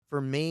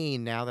for me,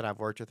 now that I've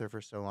worked with her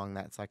for so long,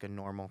 that's like a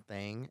normal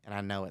thing. And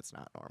I know it's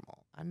not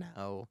normal. I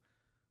know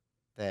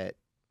that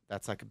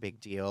that's like a big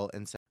deal.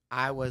 And so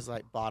I was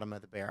like bottom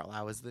of the barrel.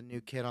 I was the new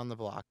kid on the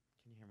block.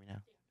 Can you hear me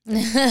now?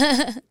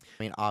 I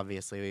mean,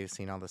 obviously, we've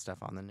seen all the stuff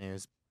on the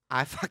news.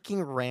 I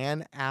fucking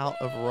ran out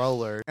of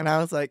rollers. And I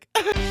was like...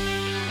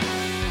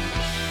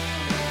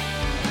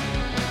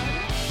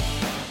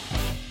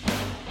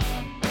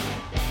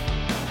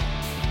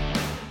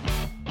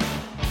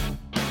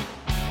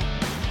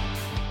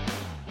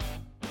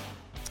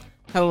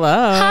 Hello.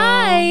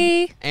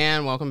 Hi.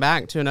 And welcome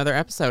back to another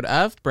episode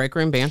of Break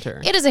Room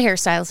Banter. It is a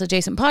hairstylist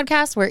adjacent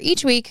podcast where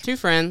each week, Two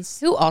friends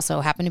who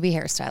also happen to be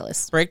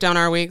hairstylists, break down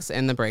our weeks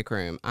in the break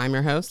room. I'm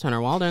your host, Hunter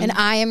Walden. and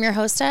I am your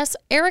hostess,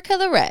 Erica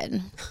the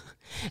Red.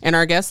 And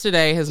our guest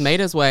today has made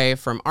his way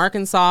from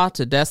Arkansas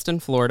to Destin,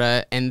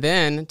 Florida, and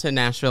then to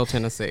Nashville,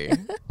 Tennessee.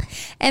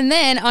 And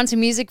then onto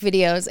music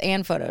videos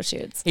and photo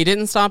shoots. He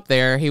didn't stop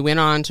there. He went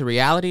on to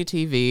reality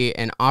TV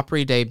and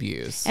Opry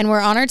debuts. And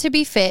we're honored to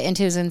be fit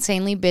into his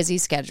insanely busy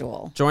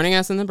schedule. Joining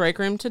us in the break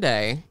room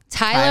today,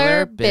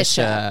 Tyler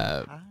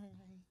Bishop.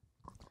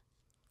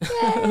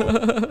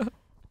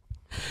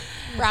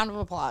 Round of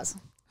applause.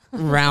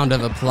 Round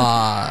of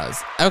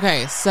applause.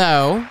 Okay,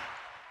 so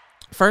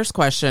first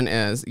question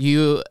is,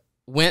 you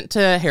went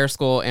to hair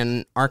school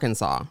in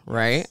Arkansas,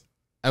 right? Yes.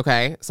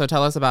 Okay, so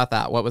tell us about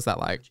that. What was that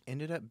like? Which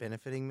ended up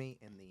benefiting me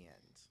in the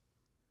end.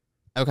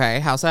 Okay,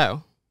 how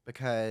so?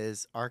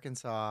 Because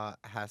Arkansas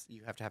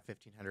you have to have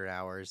 1,500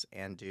 hours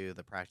and do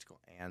the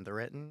practical and the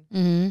written.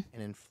 Mm-hmm.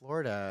 And in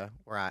Florida,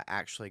 where I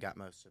actually got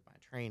most of my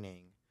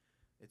training,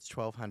 it's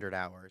 1,200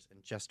 hours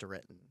and just a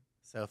written.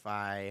 So if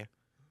I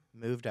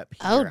moved up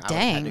here, I would have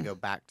had to go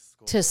back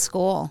to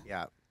school.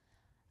 Yeah.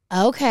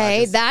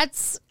 Okay, just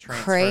that's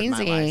Transferred my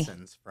crazy.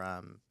 license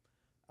from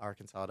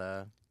Arkansas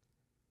to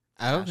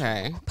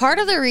Okay. Part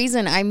of the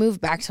reason I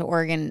moved back to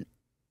Oregon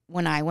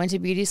when I went to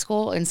beauty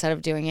school instead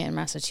of doing it in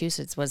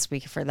Massachusetts was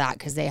for that,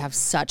 because they have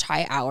such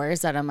high hours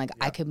that I'm like,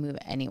 I could move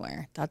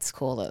anywhere. That's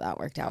cool that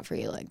worked out for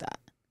you like that.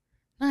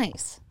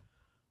 Nice.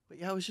 But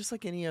yeah, it was just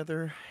like any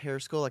other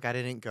hair school. Like I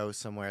didn't go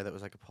somewhere that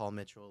was like a Paul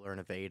Mitchell or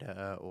an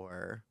Aveda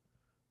or,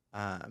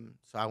 so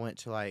I went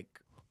to like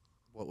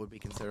what would be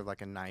considered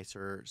like a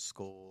nicer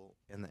school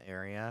in the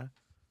area.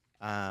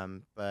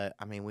 But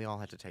I mean, we all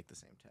had to take the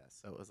same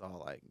test. So it was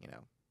all like,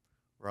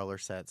 roller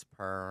sets,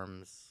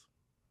 perms,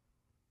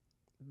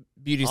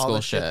 Beauty all school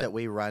the shit. that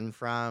we run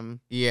from,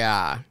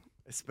 Yeah.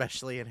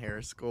 especially in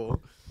hair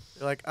school.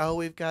 They're like, oh,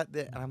 we've got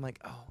this. And I'm like,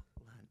 oh,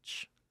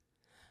 lunch.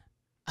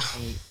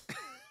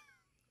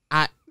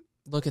 I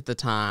look at the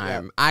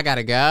time. Yep. I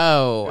gotta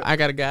go. Yep. I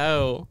gotta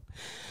go.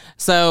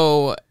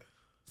 So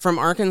from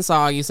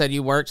Arkansas, you said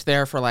you worked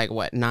there for like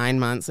what, 9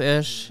 months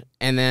ish,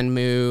 and then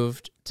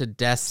moved to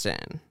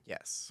Destin.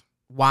 Yes.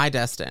 Why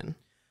Destin?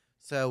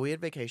 So we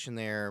had vacation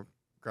there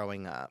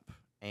growing up,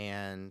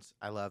 and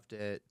I loved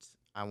it.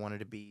 I wanted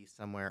to be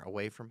somewhere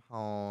away from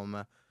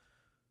home.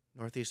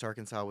 Northeast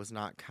Arkansas was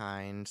not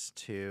kind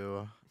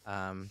to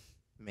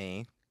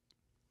me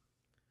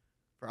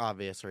for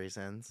obvious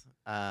reasons.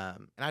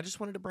 And I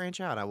just wanted to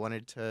branch out. I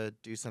wanted to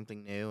do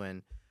something new,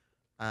 and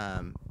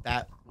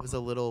that was a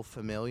little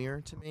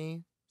familiar to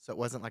me. So it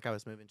wasn't like I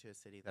was moving to a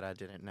city that I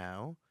didn't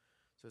know.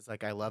 So it's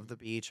like I love the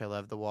beach. I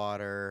love the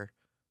water.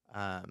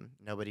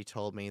 Nobody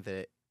told me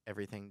that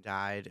everything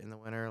died in the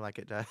winter like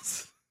it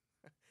does.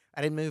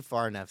 I didn't move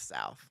far enough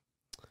south.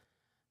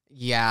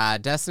 Yeah,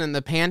 Destin,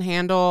 the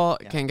Panhandle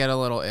Yeah. can get a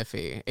little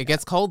iffy. It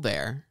gets cold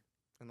there.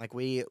 And like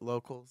we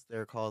locals,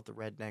 they're called the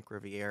Redneck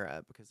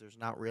Riviera because there's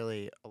not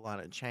really a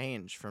lot of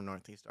change from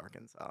Northeast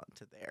Arkansas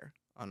to there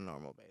on a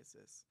normal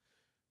basis,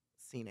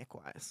 scenic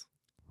wise.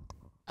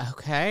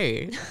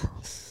 Okay.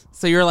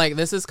 So you're like,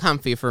 this is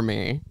comfy for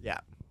me.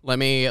 Yeah. Let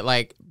me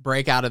like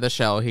break out of the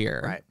shell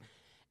here. Right.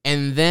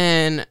 And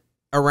then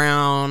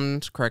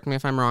around, correct me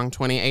if I'm wrong,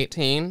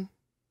 2018?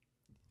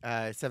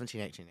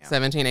 17, 18, yeah.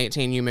 17,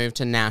 18, you moved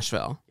to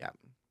Nashville. Yeah.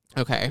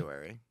 Okay.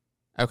 February.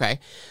 Okay.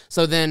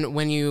 So then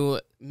when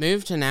you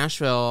moved to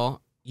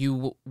Nashville,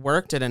 you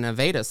worked at an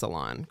Aveda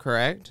salon,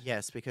 correct?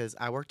 Yes, because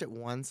I worked at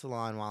one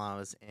salon while I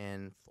was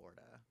in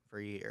Florida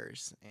for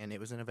years, and it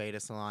was an Aveda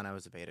salon. I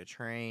was Aveda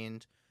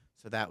trained,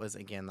 so that was,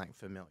 again, like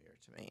familiar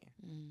to me.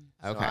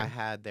 So Okay. I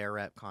had their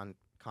rep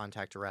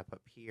contact a rep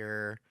up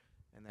here,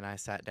 and then I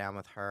sat down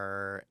with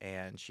her,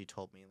 and she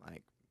told me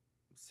like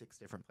 6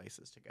 different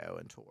places to go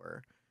and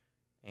tour,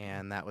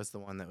 and that was the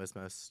one that was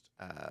most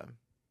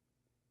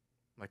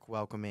like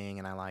welcoming,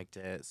 and I liked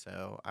it,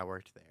 so I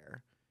worked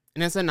there.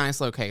 And it's a nice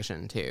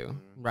location too,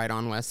 Mhm. right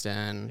on West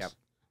End. Yep.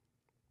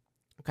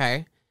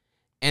 Okay.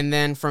 And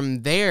then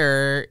from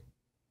there,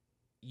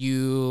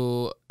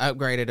 you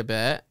upgraded a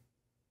bit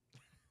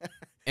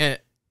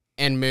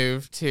and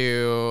moved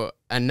to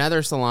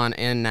another salon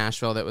in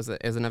Nashville that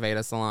is an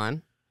Aveda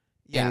salon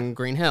in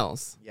Green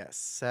Hills. Yes.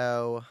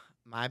 So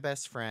my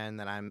best friend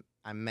that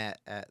I met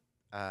at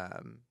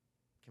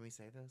can we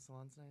say the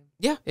salon's name?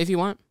 Yeah, if you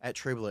want. At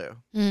True Blue.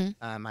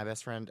 Mm-hmm. My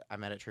best friend I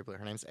met at True Blue.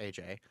 Her name's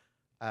AJ.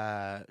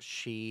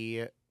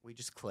 We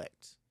just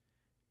clicked,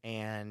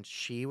 and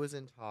she was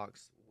in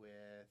talks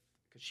with,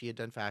 because she had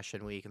done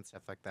Fashion Week and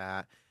stuff like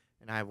that,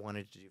 and I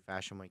wanted to do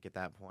Fashion Week at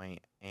that point,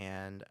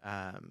 and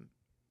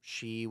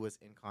she was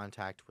in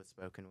contact with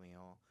Spoken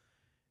Wheel,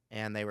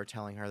 and they were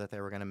telling her that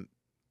they were going to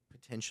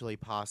potentially,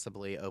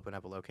 possibly open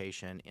up a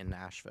location in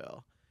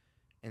Nashville.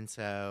 And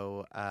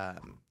so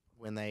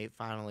when they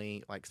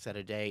finally like set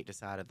a date,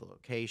 decided the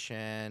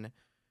location,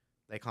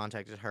 they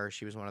contacted her.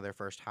 She was one of their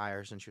first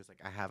hires, and she was like,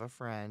 I have a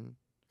friend.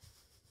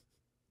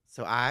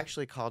 So I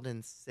actually called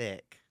in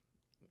sick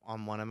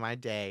on one of my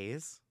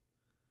days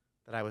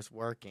that I was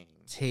working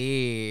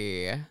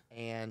T.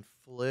 and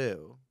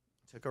flew,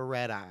 took a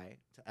red eye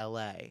to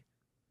LA,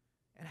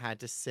 and had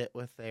to sit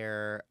with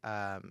their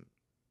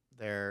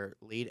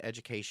lead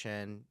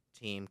education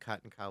team,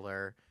 cut and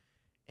color,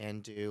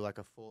 and do like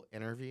a full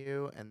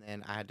interview. And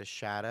then I had to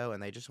shadow,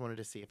 and they just wanted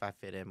to see if I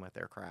fit in with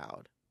their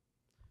crowd.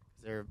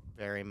 They're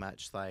very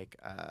much like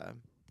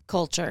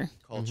Culture.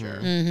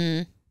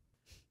 culture.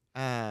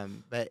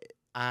 But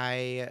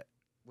I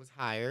was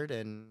hired,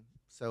 and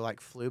so like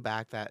flew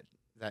back that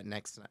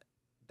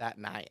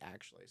night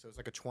actually. So it was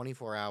like a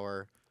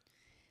 24-hour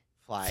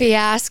flight.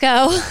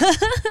 Fiasco.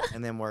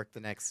 And then worked the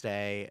next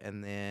day,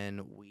 and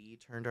then we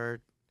turned our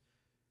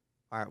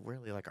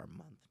really like our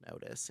month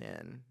notice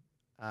in.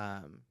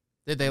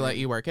 Did they let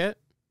you work it?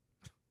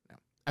 No.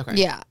 Okay.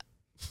 Yeah.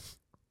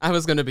 I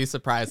was going to be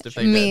surprised if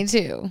they Me did.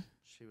 too.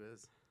 She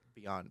was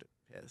beyond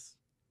pissed.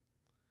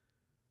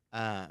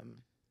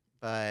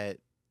 But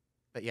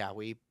yeah,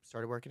 we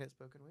started working at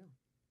Spoken Wheel.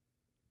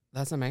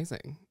 That's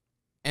amazing.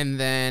 And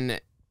then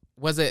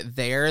was it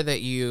there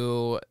that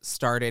you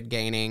started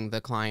gaining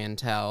the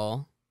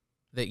clientele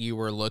that you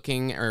were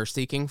looking or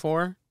seeking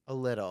for? A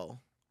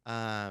little.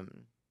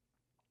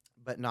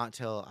 But not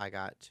till I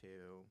got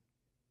to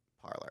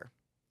Parlor.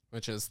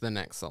 Which is the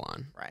next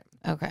salon. Right.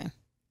 Okay.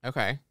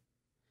 Okay.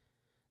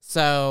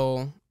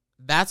 So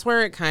that's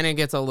where it kind of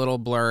gets a little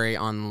blurry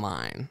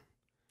online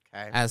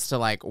Okay. as to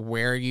like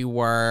where you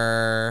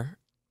were.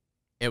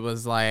 It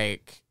was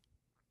like,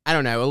 I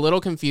don't know, a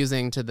little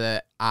confusing to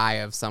the eye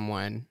of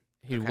someone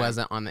who Okay.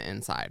 wasn't on the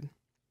inside.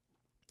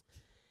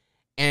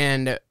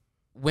 And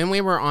when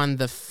we were on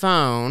the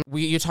phone,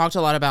 you talked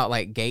a lot about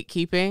like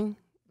gatekeeping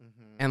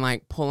and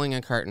like pulling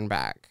a curtain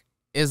back.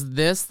 Is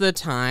this the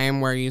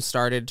time where you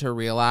started to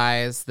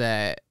realize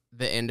that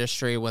the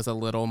industry was a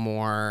little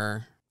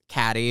more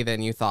catty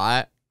than you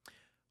thought?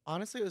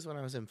 Honestly, it was when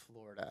I was in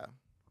Florida.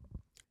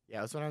 Yeah,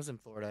 it was when I was in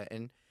Florida.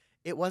 And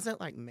it wasn't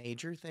like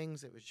major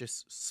things. It was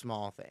just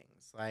small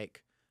things.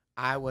 Like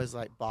I was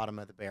like bottom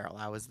of the barrel.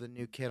 I was the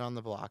new kid on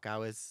the block. I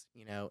was,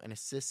 an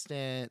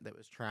assistant that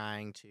was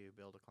trying to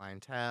build a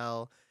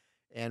clientele.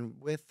 And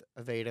with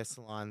Aveda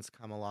salons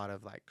come a lot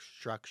of like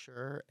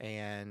structure,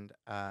 and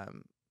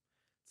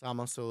it's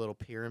almost a little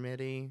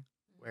pyramid-y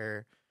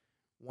where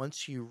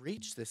once you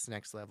reach this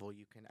next level,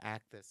 you can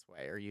act this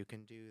way, or you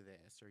can do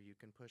this, or you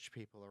can push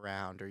people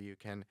around, or you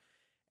can.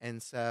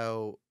 And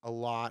so a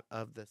lot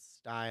of the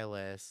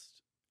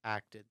stylists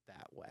acted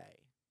that way.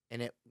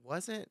 And it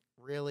wasn't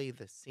really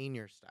the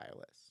senior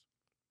stylist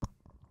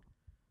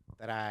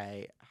that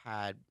I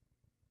had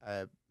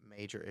a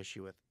major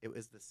issue with. It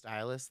was the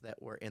stylists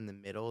that were in the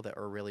middle that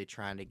were really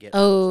trying to get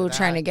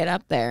Trying to get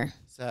up there.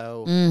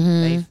 So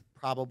Mhm. they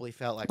probably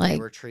felt like they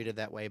were treated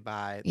that way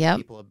by the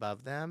people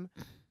above them.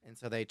 And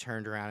so they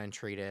turned around and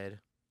treated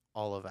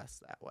all of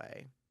us that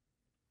way.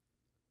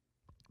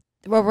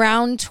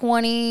 Around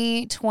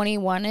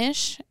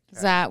 2021-ish.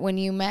 Is that when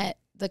you met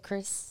the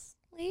Chrisleys?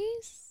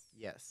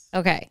 Yes.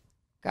 Okay.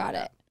 Got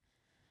it.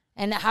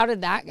 And how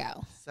did that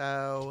go?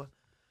 So,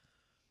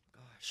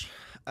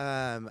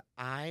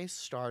 I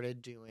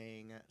started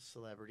doing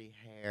celebrity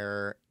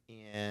hair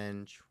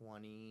in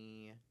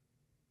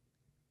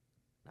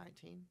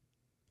 2019.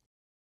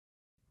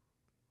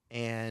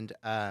 And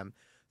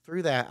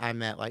through that, I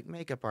met like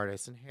makeup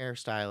artists and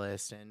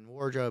hairstylists and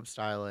wardrobe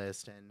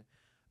stylists. And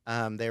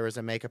there was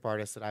a makeup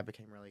artist that I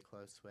became really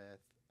close with.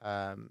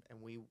 And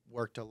we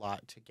worked a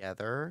lot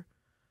together.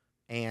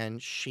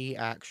 And she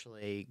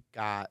actually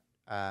got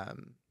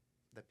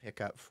the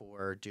pickup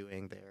for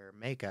doing their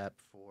makeup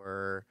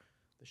for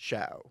the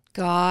show.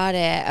 Got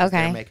it.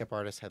 Okay. Their makeup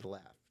artist had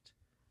left.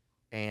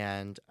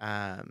 And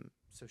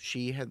so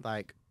she had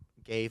like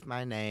gave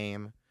my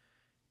name,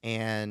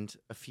 and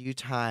a few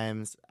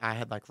times I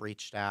had like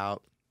reached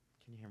out.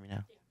 Can you hear me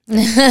now?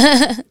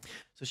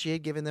 So she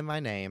had given them my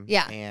name.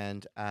 Yeah.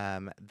 And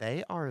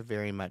they are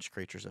very much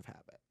creatures of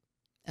habit.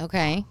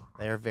 Okay.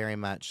 They are very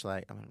much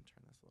like, I'm going to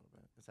turn this a little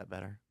bit. Is that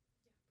better?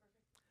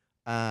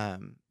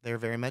 They're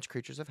very much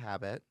creatures of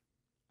habit.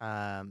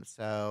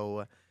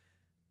 So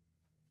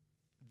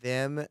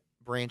them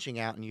branching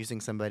out and using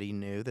somebody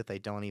new that they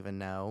don't even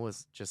know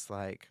was just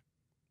like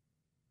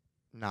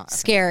not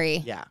Scary.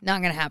 Yeah.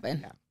 Not going to happen.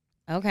 Yeah.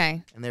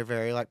 Okay. And they're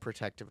very like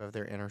protective of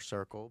their inner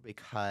circle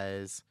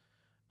because,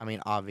 I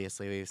mean,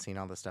 obviously we've seen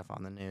all this stuff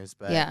on the news,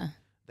 but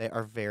they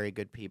are very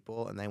good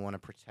people and they want to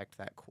protect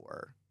that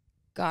core.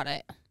 Got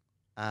it.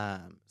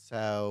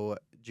 So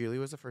Julie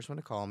was the first one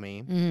to call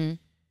me. Mm-hmm.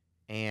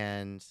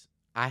 And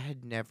I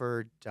had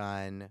never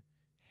done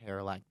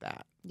hair like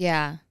that.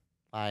 Yeah.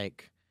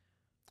 Like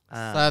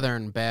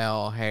Southern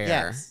Belle hair.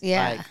 yes,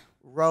 Yeah. like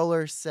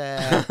roller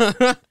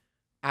set.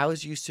 I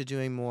was used to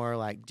doing more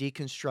like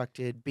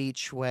deconstructed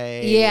beach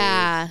waves.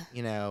 Yeah.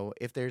 You know,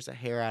 if there's a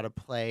hair out of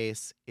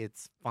place,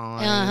 it's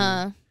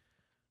fine.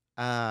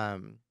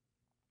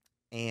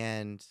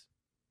 And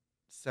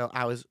so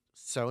I was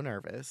so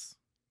nervous.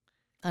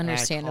 And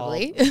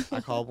Understandably.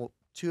 I called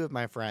two of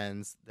my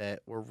friends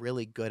that were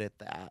really good at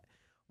that.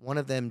 One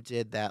of them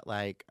did that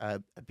like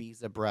a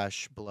Ibiza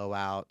brush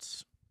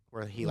blowout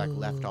where he like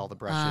left all the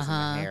brushes in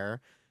the hair.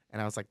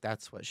 And I was like,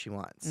 that's what she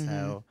wants. Mhm.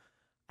 So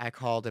I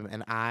called him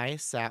and I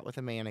sat with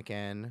a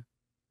mannequin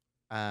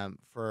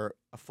for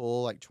a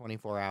full like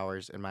 24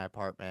 hours in my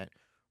apartment,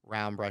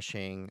 round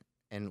brushing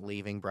and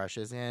leaving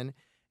brushes in.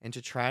 And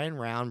to try and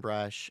round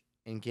brush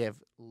and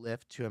give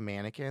lift to a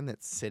mannequin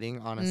that's sitting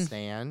on a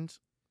stand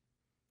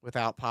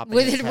without popping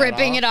With its it head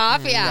ripping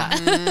off, it off. Yeah.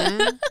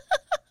 Mhm.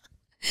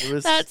 It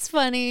was That's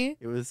funny.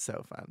 It was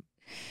so fun.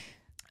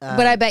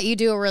 But I bet you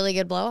do a really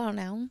good blowout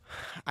now.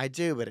 I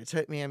do, but it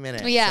took me a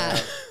minute. Yeah.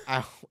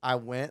 So I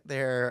went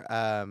there.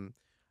 I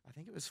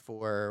think it was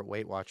for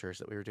Weight Watchers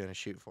that we were doing a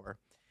shoot for,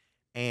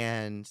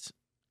 and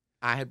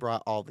I had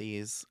brought all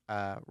these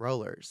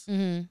rollers.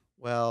 Mm-hmm.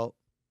 Well,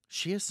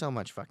 she has so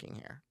much fucking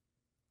hair.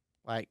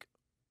 Like,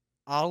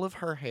 all of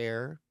her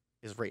hair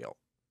is real.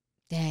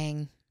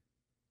 Dang.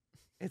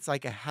 It's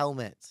like a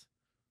helmet,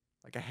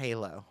 like a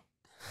halo.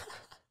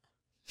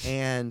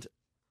 And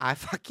I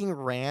fucking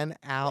ran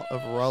out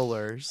of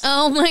rollers.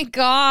 Oh my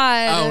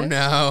God. Oh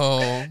no.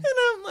 And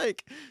I'm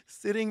like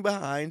sitting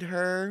behind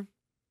her,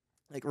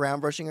 like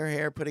round brushing her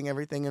hair, putting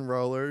everything in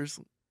rollers.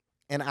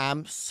 And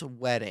I'm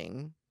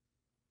sweating.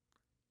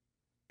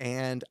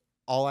 And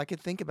all I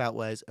could think about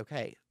was,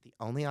 okay, the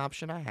only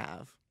option I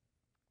have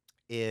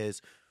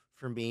is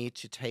for me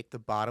to take the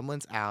bottom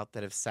ones out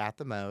that have sat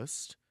the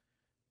most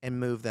and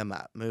move them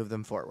up, move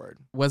them forward.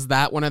 Was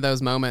that one of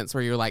those moments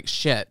where you're like,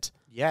 shit,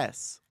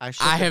 Yes, I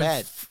shit I the have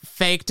bed.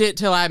 faked it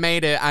till I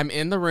made it. I'm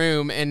in the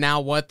room, and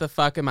now what the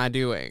fuck am I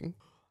doing?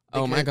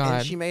 Oh my Because- God.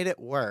 And she made it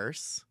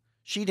worse.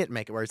 She didn't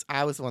make it worse.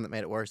 I was the one that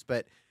made it worse.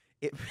 But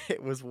it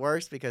was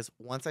worse because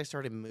once I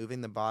started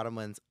moving the bottom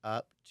ones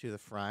up to the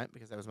front,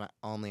 because that was my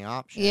only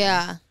option.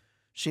 Yeah.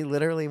 She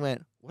literally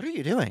went, "What are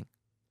you doing?"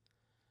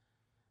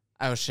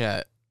 Oh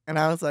shit. And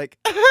I was like,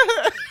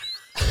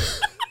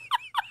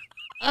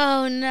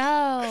 Oh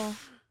no.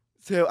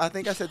 so I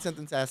think I said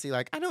something sassy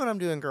like, "I know what I'm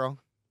doing, girl."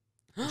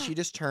 And she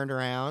just turned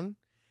around,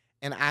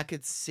 and I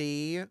could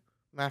see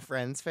my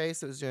friend's face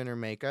that was doing her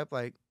makeup,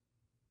 like.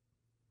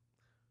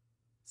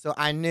 So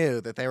I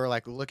knew that they were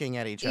like looking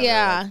at each other.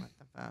 Yeah. Like, what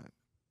the fuck?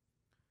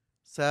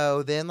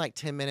 So then, like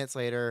 10 minutes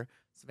later,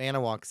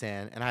 Savannah walks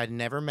in, and I had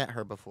never met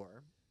her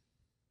before.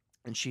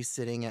 And she's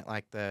sitting at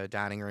like the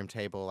dining room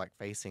table, like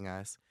facing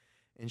us.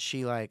 And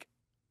she like,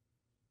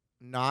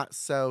 not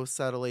so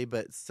subtly,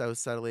 but so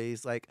subtly,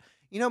 is like,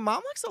 Mom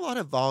likes a lot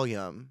of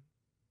volume.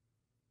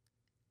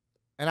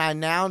 And I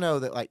now know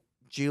that like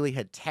Julie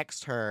had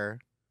texted her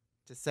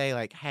to say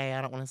like, hey,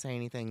 I don't want to say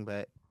anything,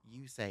 but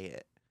you say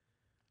it.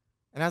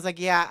 And I was like,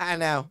 yeah, I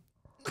know.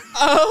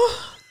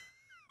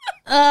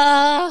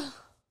 Oh.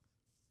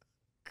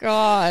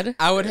 God.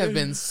 I would have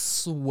been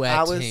sweating.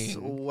 I was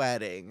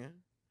sweating.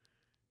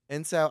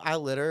 And so I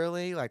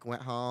literally like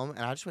went home and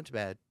I just went to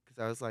bed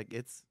because I was like,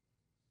 it's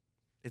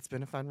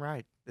been a fun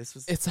ride.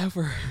 It's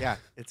over. Yeah,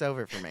 it's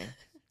over for me.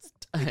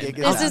 Done. gig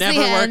is I'll up. never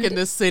work in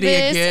this city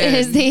This again.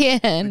 is the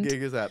The end.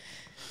 gig is up.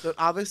 So it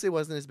obviously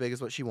wasn't as big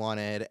as what she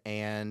wanted.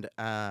 And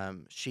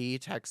she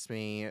texted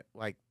me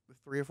like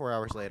 3 or 4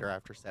 hours later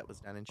after set was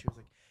done. And she was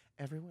like,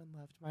 everyone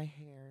loved my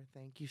hair.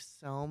 Thank you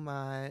so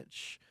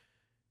much.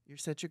 You're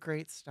such a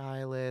great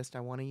stylist. I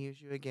want to use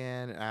you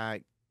again. And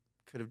I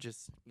could have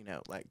just,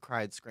 like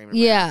cried, screaming.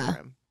 Yeah.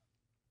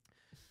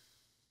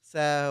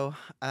 So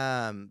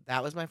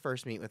that was my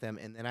first meet with him.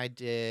 And then I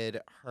did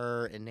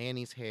her and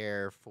Nanny's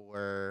hair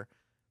for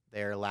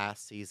their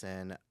last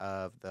season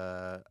of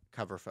the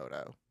cover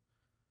photo.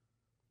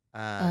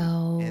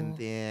 And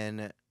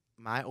then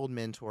my old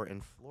mentor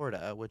in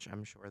Florida, which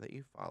I'm sure that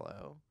you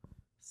follow,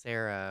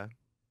 Sarah,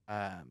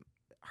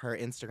 her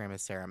Instagram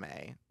is Sarah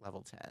May,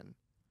 level 10.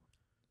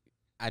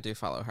 I do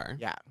follow her.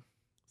 Yeah.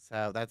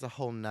 So that's a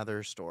whole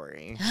nother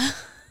story.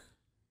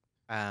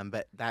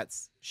 But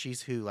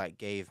she's who like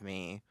gave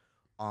me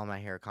all my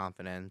hair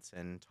confidence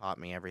and taught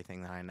me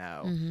everything that I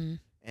know. Mm-hmm.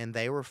 And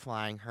they were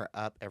flying her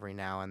up every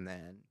now and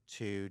then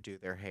to do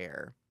their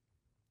hair.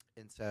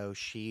 And so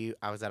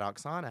I was at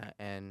Oksana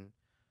and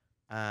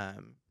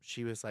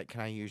she was like,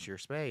 can I use your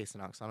space?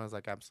 And Oksana was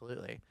like,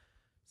 absolutely.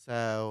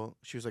 So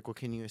she was like, well,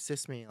 can you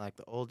assist me like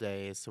the old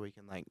days so we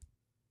can like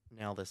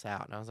nail this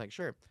out? And I was like,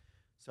 sure.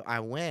 So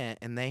I went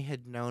and they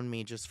had known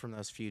me just from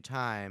those few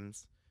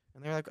times.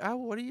 And they're like, oh,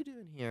 what are you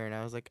doing here? And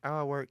I was like, oh,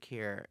 I work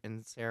here.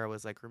 And Sarah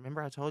was like,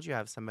 remember I told you I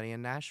have somebody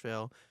in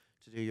Nashville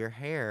to do your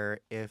hair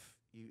if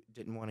you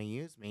didn't want to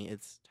use me.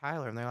 It's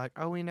Tyler. And they're like,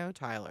 oh, we know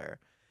Tyler.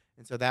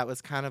 And so that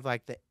was kind of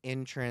like the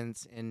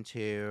entrance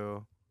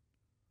into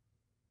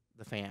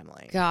the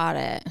family. Got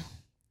it.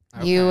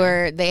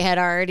 Okay. They had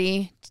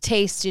already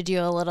tasted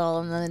you a little,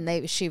 and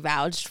then she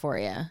vouched for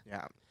you.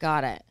 Yeah.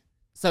 Got it.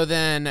 So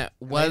then And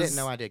they didn't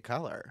know I did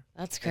color.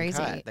 That's and crazy.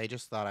 cut. They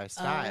just thought I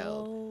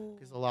styled. Oh.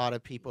 Because a lot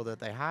of people that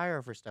they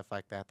hire for stuff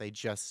like that, they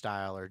just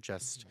style or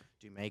just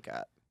do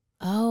makeup.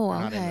 Oh, They're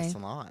not in the okay.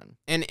 salon.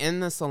 And in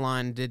the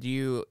salon, did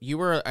you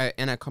were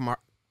in a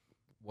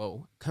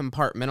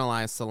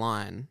compartmentalized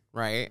salon,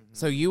 right? Mhm.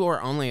 So you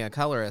were only a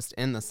colorist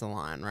in the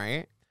salon,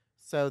 right?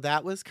 So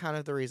that was kind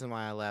of the reason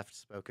why I left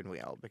Spoken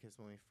Wheel, because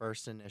when we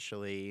first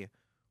initially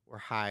were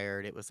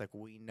hired, it was like,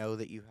 we know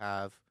that you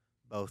have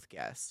both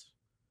guests.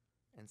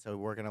 And so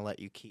we're going to let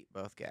you keep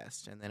both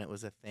guests. And then it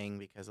was a thing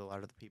because a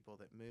lot of the people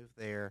that moved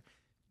there,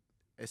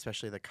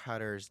 especially the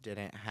cutters,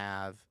 didn't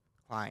have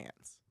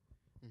clients.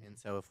 Mhm. And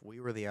so if we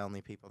were the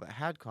only people that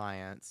had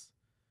clients,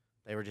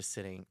 they were just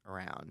sitting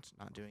around,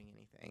 not doing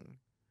anything.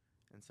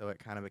 And so it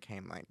kind of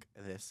became like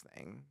this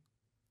thing.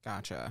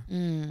 Gotcha.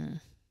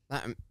 Mm.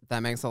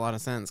 That makes a lot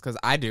of sense because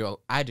I do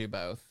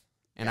both,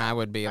 and Yeah, I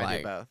would be I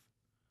like, do both.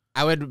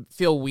 I would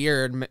feel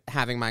weird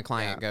having my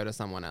client Yeah. go to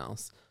someone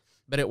else,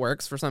 but it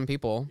works for some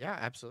people. Yeah,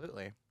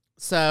 absolutely.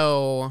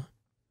 So,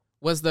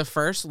 was the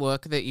first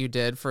look that you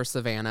did for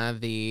Savannah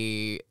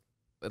the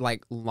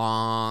like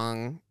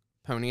long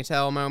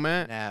ponytail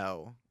moment?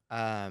 No.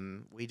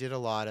 We did a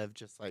lot of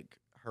just like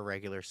her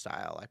regular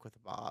style, like with a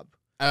bob.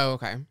 Oh,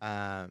 okay.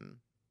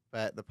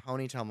 But the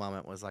ponytail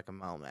moment was like a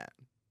moment.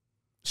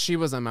 She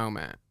was a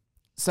moment.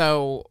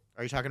 So,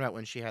 Are you talking about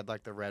when she had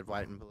like the red,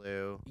 white, and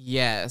blue?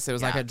 yes, it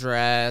was like Yeah. a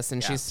dress,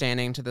 and Yeah. she's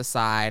standing to the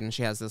side, and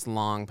she has this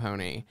long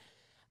pony.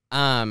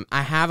 I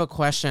have a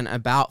question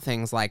about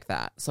things like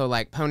that. So,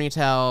 like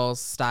ponytails,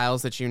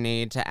 styles that you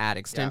need to add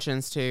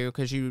extensions to,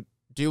 because you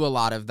do a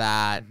lot of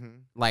that,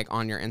 Mhm. like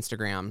on your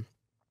Instagram,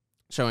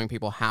 showing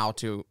people how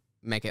to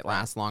make it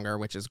last longer,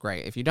 which is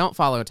great. If you don't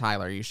follow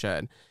Tyler, you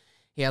should.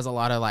 He has a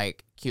lot of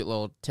like cute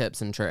little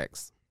tips and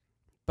tricks.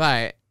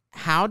 But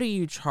how do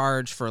you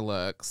charge for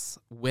looks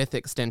with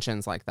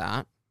extensions like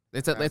that?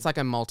 It's like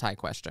a multi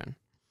question.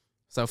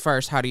 So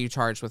first, how do you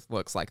charge with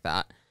looks like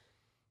that?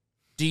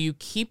 Do you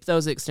keep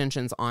those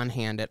extensions on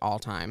hand at all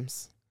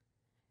times?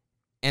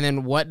 And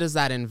then what does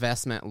that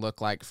investment look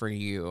like for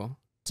you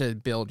to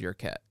build your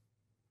kit?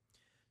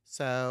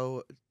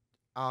 So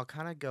I'll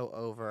kind of go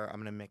over. I'm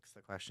gonna mix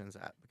the questions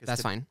up because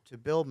That's fine. To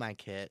build my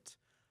kit,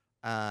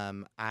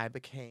 I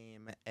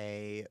became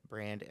a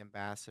brand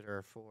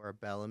ambassador for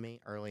Bellamy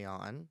early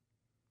on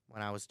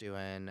when I was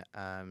doing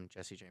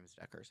Jesse James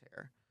Decker's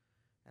hair,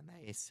 and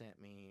they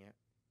sent me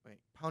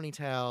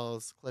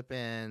ponytails,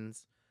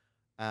 clip-ins,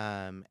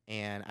 and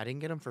I didn't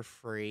get them for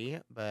free,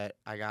 but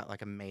I got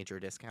like a major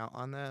discount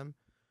on them.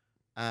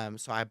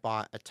 So I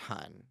bought a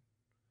ton,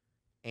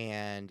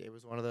 and it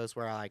was one of those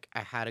where I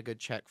had a good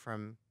check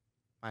from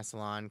my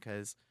salon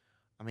because,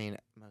 I mean,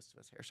 most of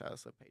us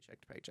hairstylists live paycheck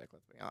to paycheck.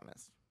 Let's be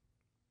honest.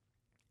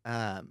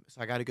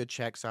 So I got a good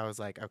check, so I was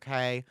like,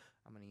 okay,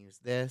 I'm gonna use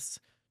this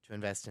to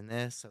invest in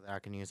this so that I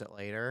can use it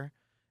later,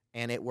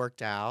 and it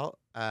worked out.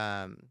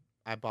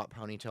 I bought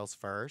ponytails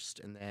first,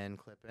 and then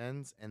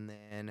clip-ins, and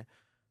then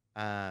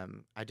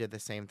I did the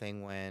same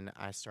thing when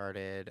I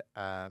started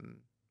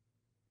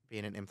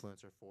being an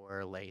influencer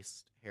for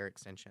laced hair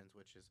extensions,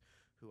 which is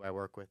who I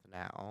work with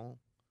now.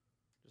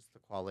 Just the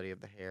quality of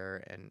the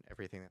hair and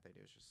everything that they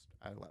do is just,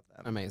 I love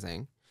them.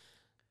 Amazing.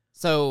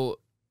 So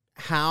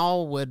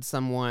how would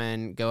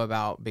someone go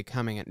about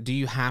becoming it? Do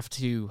you have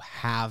to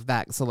have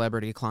that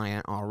celebrity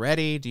client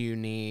already?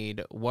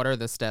 What are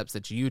the steps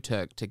that you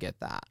took to get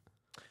that?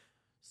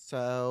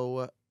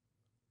 So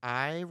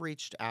I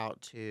reached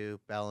out to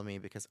Bellamy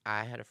because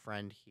I had a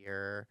friend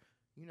here,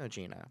 you know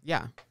Gina,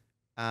 Yeah.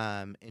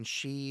 and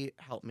she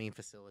helped me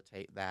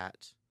facilitate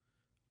that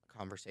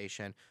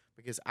conversation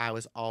because I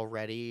was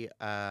already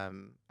a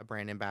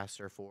brand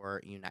ambassador for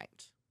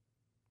Unite.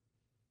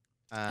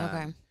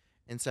 Okay.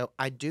 And so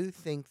I do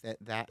think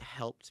that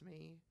helped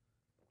me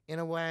in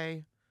a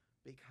way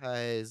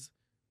because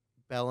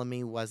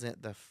Bellamy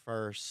wasn't the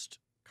first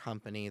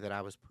company that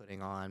I was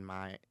putting on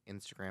my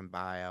Instagram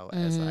bio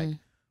as like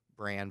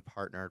brand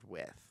partnered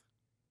with.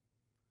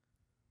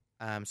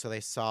 So they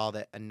saw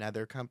that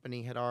another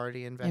company had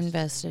already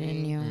invested in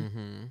in me. you.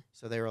 Mm-hmm.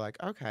 So they were like,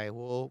 okay,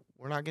 well,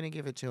 we're not going to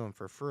give it to him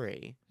for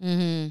free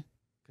Mm-hmm.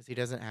 because he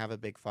doesn't have a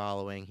big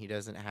following.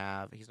 He's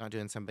not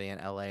doing somebody in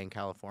LA and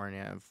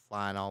California and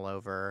flying all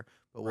over,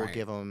 but we'll Right.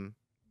 give him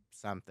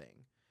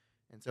something.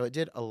 And so it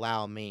did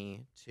allow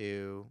me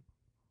to,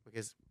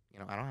 because, I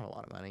don't have a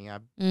lot of money.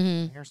 I'm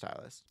Mm-hmm. a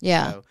hairstylist.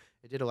 Yeah. So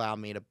it did allow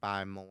me to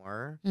buy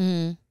more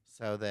Mm-hmm.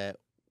 so that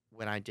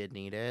when I did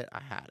need it, I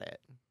had it.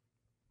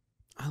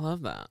 I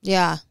love that.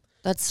 Yeah.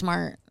 That's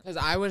smart. Because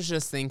I was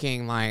just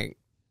thinking, like,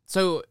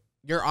 so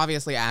you're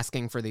obviously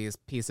asking for these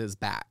pieces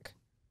back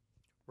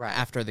Right.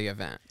 after the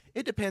event.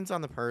 It depends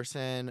on the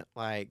person.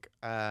 Like,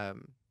 I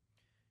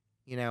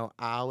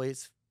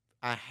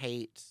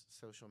hate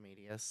social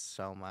media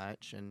so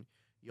much, and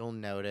you'll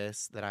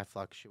notice that I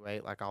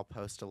fluctuate. Like, I'll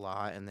post a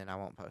lot, and then I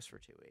won't post for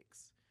 2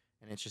 weeks.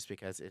 And it's just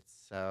because it's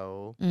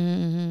so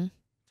Mm-hmm.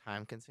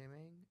 time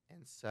consuming.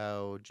 And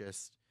so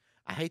just,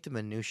 I hate the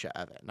minutia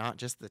of it, not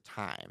just the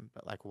time,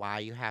 but like why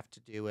you have to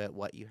do it,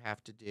 what you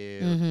have to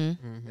do.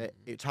 Mm-hmm.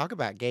 You talk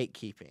about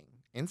gatekeeping.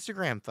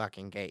 Instagram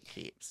fucking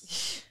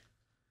gatekeeps.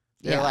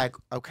 They're Yeah. like,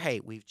 okay,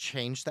 we've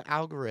changed the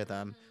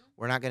algorithm.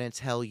 We're not going to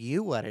tell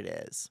you what it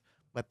is.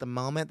 But the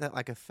moment that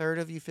like a third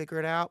of you figure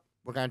it out,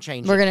 we're going to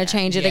change it. We're going to again.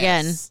 change it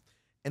again. Yes.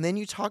 And then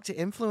you talk to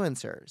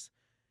influencers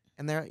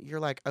and you're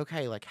like,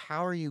 okay, like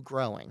how are you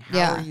growing? How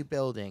Yeah. are you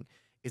building?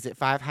 Is it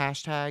 5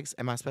 hashtags?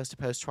 Am I supposed to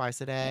post twice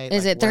a day?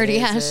 Is Like, it 30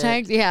 what is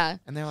hashtags? it? Yeah.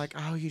 And they're like,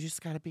 oh, you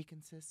just got to be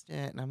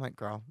consistent. And I'm like,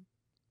 girl,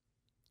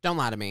 Don't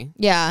lie to me.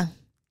 Yeah.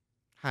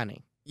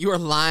 honey. You are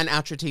lying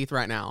out your teeth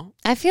right now.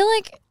 I feel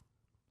like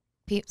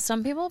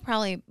some people,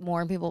 probably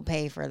more people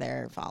pay for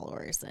their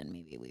followers than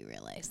maybe we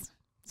realize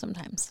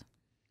sometimes.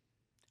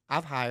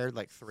 I've hired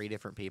like 3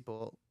 different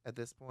people at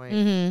this point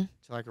Mm-hmm.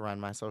 to like run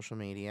my social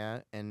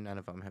media, and none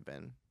of them have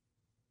been.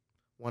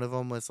 One of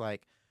them was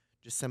like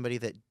just somebody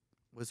that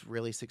was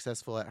really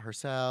successful at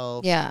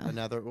herself. Yeah.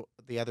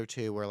 The other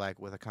 2 were like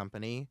with a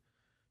company,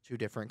 2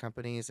 different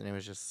companies, and it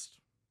was just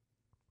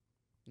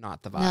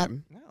Not the Not-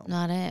 vibe. no.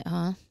 Not it,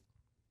 huh?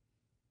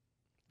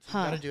 You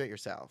got to do it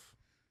yourself.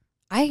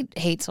 I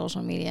hate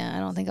social media. I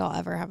don't think I'll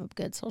ever have a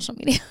good social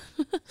media.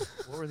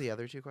 What were the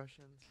other 2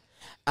 questions?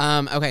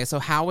 Okay, so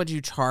how would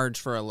you charge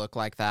for a look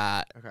like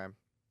that? Okay.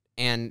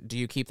 And do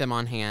you keep them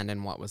on hand,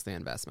 and what was the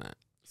investment?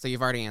 So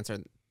you've already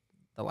answered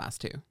the last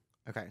 2.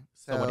 Okay.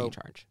 So what do you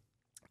charge?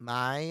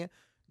 My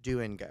do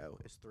and go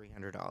is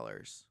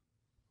 $300.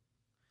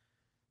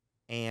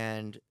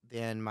 And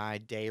then my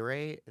day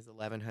rate is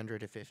 $1,100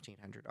 to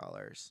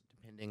 $1,500,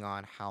 depending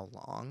on how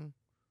long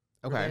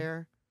we're Okay.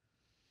 there.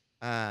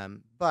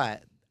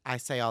 But I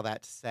say all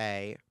that to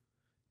say,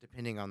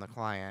 depending on the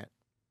client,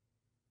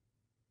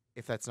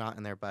 if that's not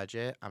in their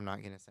budget, I'm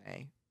not going to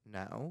say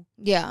no.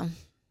 Yeah.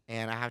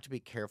 And I have to be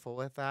careful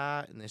with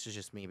that. And this is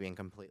just me being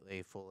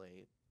completely,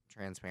 fully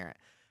transparent.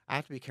 I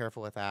have to be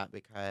careful with that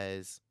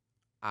because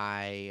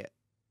I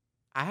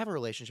have a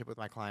relationship with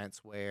my clients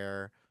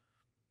where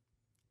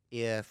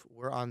if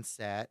we're on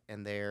set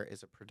and there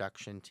is a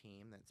production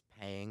team that's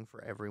paying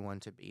for everyone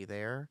to be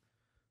there,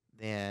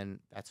 then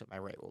that's what my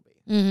rate will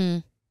be. Mm-hmm.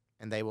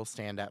 And they will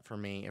stand up for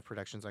me. If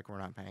production's like, we're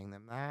not paying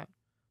them that,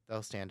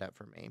 they'll stand up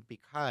for me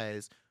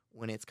because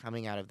when it's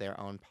coming out of their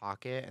own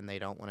pocket and they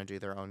don't want to do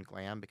their own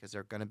glam because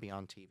they're going to be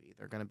on TV,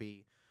 they're going to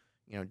be,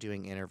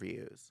 doing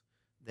interviews,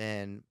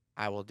 then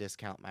I will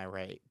discount my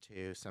rate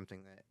to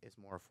something that is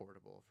more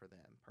affordable for them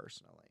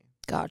personally.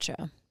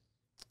 Gotcha.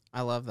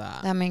 I love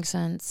that. That makes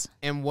sense.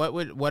 And what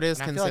is And I feel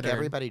considered? like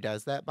everybody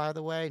does that, by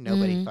the way.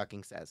 Nobody Mhm.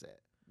 fucking says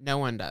it. No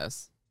one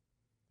does.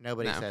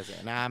 Nobody No. says it.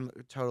 And I'm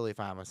totally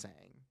fine with saying.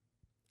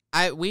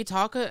 We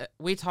talked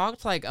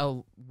like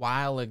a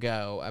while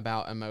ago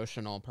about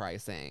emotional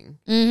pricing.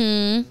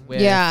 Mm-hmm. With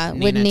Yeah,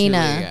 with Nina.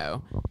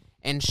 Tulio.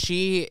 And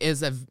she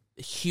is a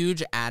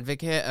huge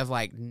advocate of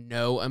like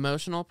no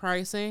emotional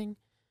pricing.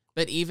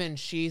 But even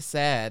she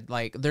said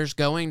like there's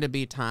going to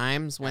be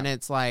times when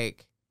it's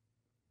like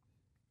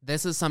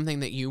this is something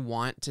that you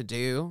want to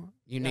do.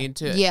 You need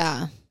to.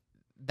 Yeah.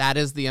 That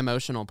is the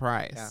emotional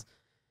price. Yeah.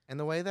 And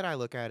the way that I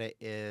look at it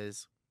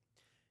is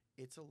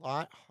it's a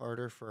lot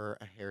harder for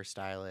a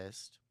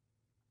hairstylist,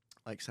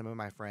 like some of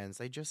my friends,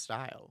 they just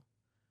style.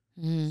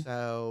 Mm-hmm.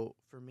 So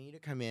for me to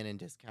come in and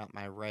discount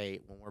my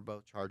rate when we're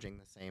both charging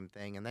the same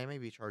thing and they may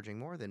be charging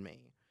more than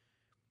me,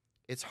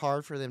 it's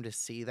hard for them to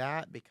see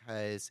that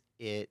because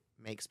it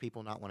makes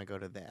people not want to go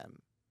to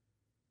them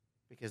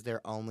because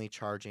they're only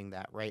charging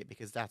that rate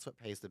because that's what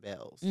pays the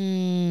bills.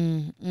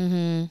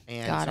 Mm-hmm.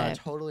 And Got so I it.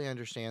 totally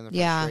understand the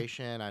Yeah.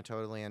 frustration. I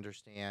totally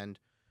understand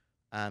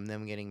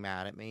them getting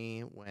mad at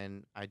me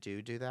when I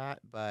do that.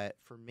 But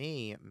for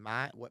me,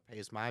 what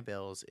pays my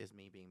bills is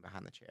me being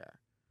behind the chair.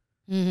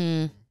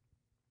 Mm-hmm.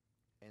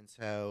 And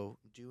so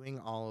doing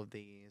all of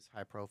these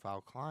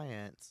high-profile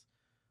clients,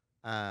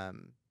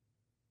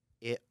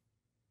 it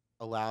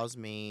allows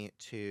me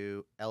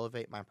to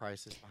elevate my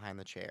prices behind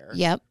the chair.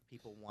 Yep.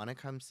 People want to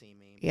come see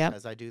me Yep.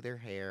 because I do their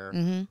hair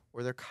Mm-hmm.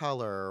 or their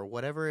color or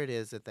whatever it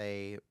is that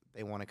they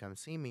want to come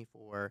see me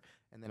for.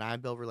 And then I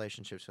build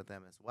relationships with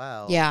them as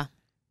well. Yeah.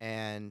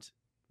 And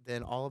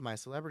then all of my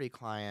celebrity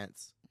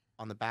clients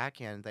on the back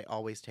end, they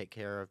always take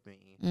care of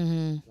me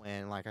Mm-hmm.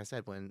 when, like I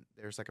said, when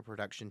there's like a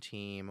production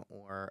team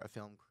or a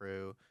film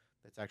crew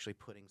that's actually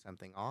putting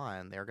something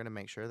on, they're going to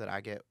make sure that I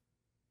get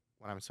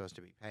what I'm supposed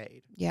to be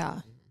paid.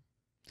 Yeah.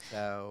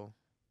 So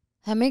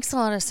That makes a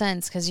lot of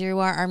sense because you're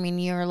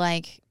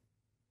like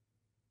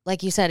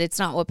you said, it's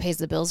not what pays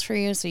the bills for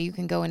you. So you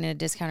can go in at a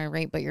discounted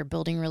rate, but you're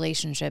building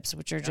relationships,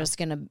 which are just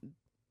going to,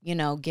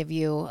 give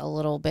you a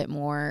little bit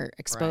more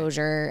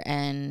exposure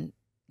and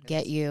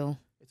get you.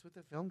 it's with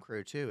the film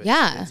crew too.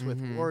 Yeah. It's with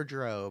Mhm.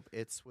 wardrobe.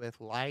 It's with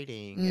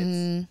lighting.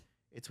 Mhm.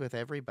 It's with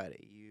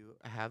everybody. You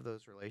have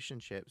those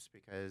relationships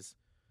because,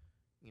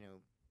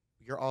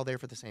 you're all there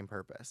for the same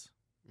purpose.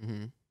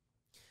 Mm-hmm.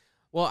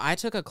 Well, I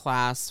took a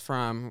class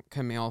from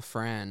Camille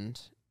Friend,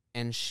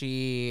 and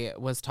she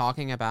was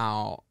talking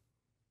about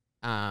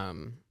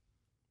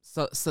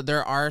So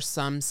there are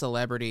some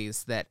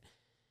celebrities that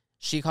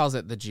she calls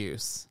it the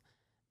juice.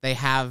 They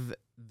have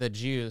the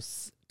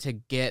juice to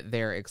get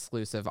their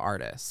exclusive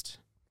artist.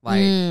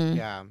 Like,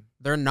 Yeah.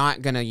 they're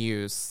not going to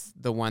use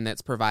the one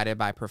that's provided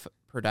by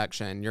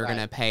production. You're Right.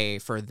 going to pay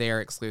for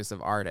their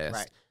exclusive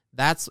artist.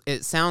 Right.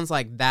 It sounds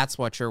like that's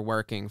what you're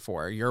working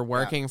for. You're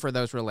working for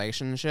those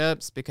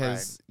relationships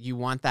because you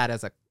want that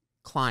as a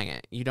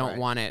client. You don't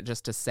want it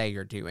just to say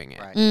you're doing it.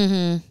 Right.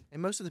 Mm-hmm.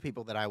 And most of the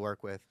people that I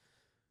work with,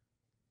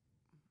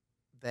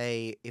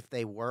 if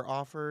they were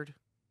offered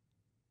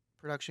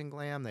production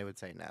glam, they would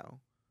say no.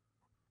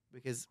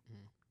 Because,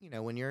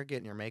 when you're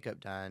getting your makeup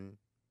done,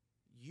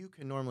 you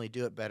can normally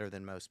do it better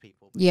than most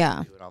people. Because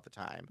you do it all the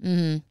time.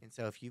 Mm-hmm. And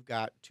so if you've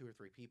got 2 or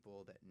 3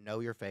 people that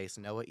know your face,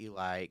 know what you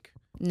like,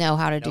 Know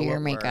how to know do your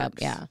what makeup.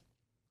 works, Yeah.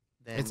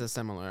 then It's a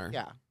similar.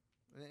 yeah.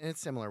 And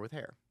it's similar with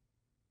hair.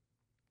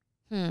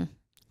 Do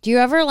you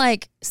ever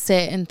like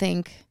sit and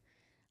think,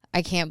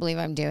 I can't believe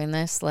I'm doing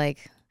this?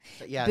 Like,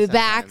 But yeah, be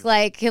back sometimes.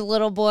 like a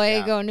little boy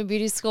Yeah. going to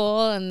beauty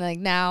school, and like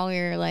now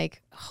you're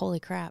like, holy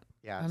crap.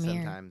 Yeah, I'm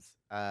here. sometimes.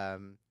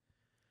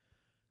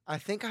 I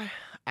think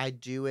I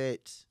do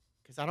it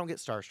because I don't get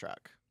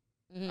starstruck.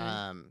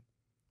 Mhm.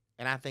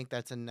 And I think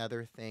that's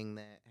another thing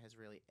that has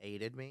really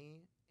aided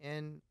me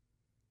in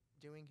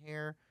doing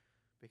hair.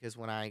 Because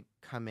when I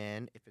come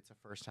in, if it's a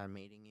first time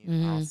meeting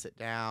you, I'll sit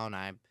down,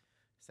 I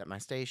set my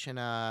station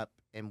up,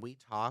 and we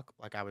talk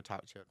like I would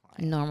talk to a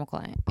client. Normal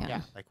client.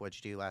 Yeah. Like, what'd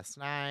you do last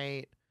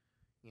night?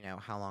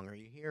 How long are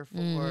you here for?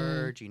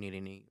 Mhm. Do you need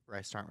any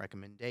restaurant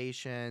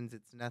recommendations?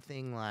 It's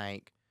nothing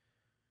like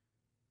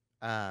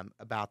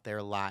about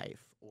their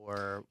life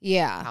or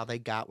Yeah. how they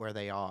got where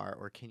they are,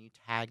 or can you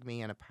tag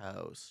me in a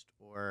post,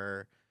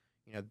 or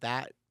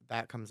that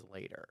comes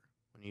later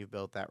when you've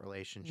built that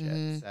relationship.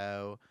 Mhm.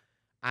 So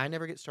I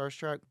never get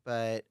starstruck,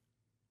 but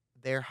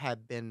there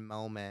have been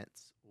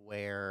moments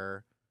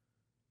where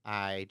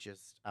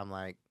I'm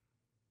like,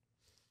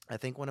 I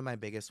think one of my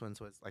biggest ones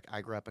was like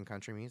I grew up in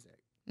country music,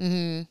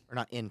 or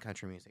not in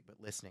country music, but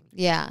listening to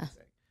country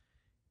music.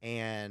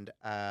 And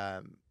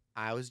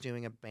I was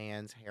doing a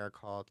band's hair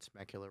called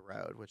Temecula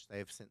Road, which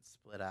they've since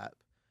split up.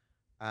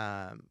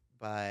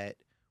 But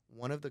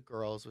one of the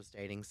girls was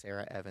dating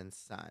Sarah Evans'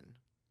 son.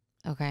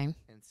 Okay.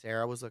 And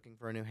Sarah was looking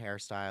for a new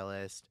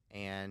hairstylist,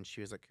 and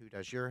she was like, who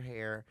does your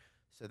hair?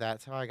 So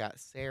that's how I got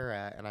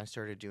Sarah, and I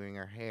started doing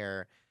her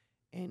hair.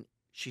 And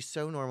she's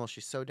so normal.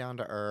 She's so down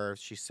to earth.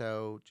 She's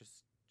so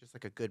just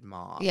like a good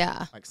mom.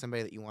 Yeah. Like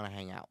somebody that you want to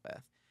hang out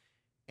with.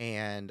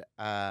 And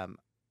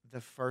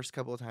the first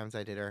couple of times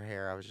I did her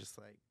hair, I was just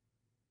like,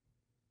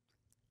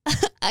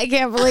 I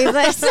can't believe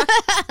this.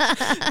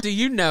 Do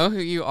you know who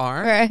you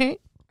are? Right.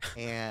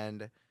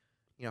 and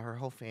her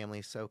whole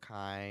family's so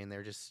kind.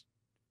 They're just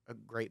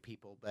great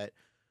people. But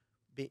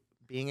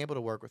being able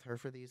to work with her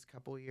for these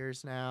couple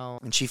years now,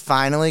 and she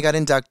finally got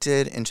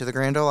inducted into the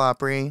Grand Ole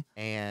Opry,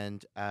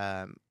 and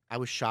I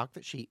was shocked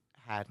that she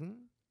hadn't.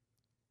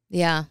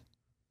 Yeah.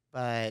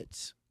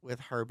 But with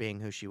her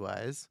being who she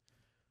was,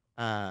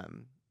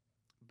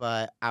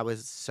 but I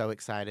was so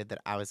excited that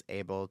I was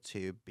able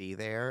to be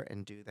there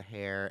and do the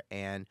hair.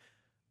 And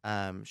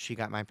she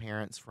got my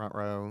parents' front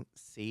row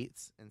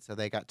seats. And so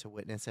they got to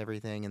witness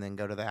everything and then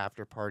go to the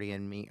after party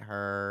and meet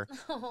her.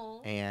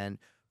 Oh. And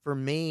for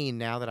me,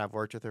 now that I've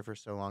worked with her for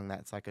so long,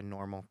 that's like a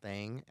normal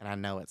thing. And I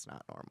know it's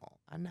not normal.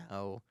 I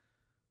know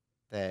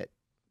that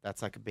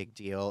that's like a big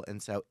deal.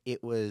 And so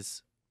it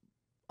was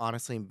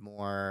honestly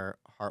more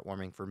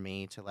heartwarming for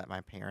me to let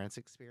my parents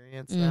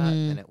experience that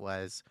than it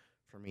was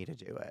for me to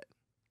do it.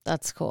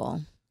 That's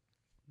cool.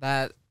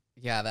 That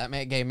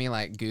gave me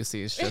like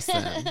goosies just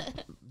then.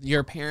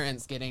 Your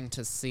parents getting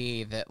to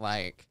see that,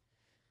 like,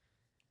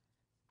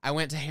 I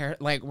went to hair,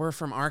 like, we're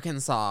from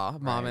Arkansas,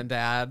 mom and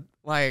dad,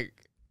 like,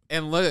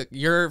 and look,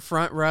 you're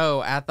front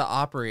row at the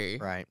Opry.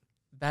 Right.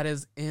 That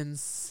is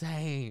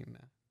insane.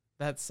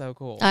 That's so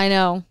cool. I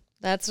know.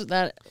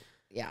 That.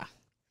 Yeah.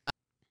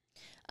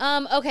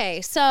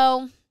 Okay,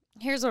 so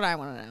here's what I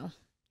want to know.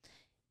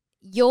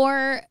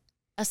 You're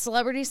a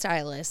celebrity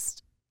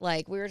stylist.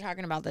 Like, we were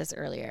talking about this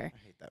earlier.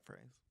 I hate that phrase.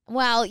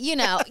 Well, you're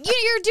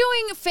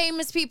doing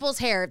famous people's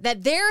hair,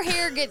 that their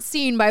hair gets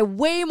seen by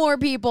way more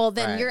people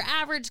than your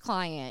average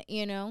client,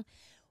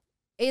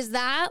 Is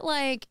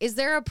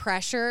there a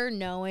pressure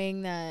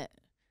knowing that,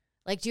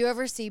 like, do you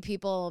ever see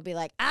people be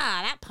like,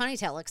 that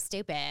ponytail looks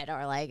stupid?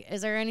 Or, like,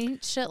 is there any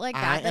shit like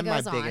that that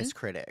goes on? I am my biggest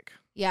critic.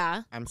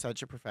 Yeah. I'm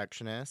such a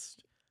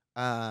perfectionist.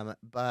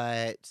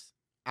 But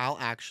I'll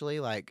actually,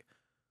 like,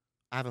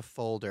 I have a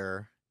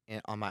folder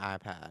on my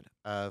iPad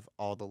of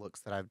all the looks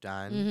that I've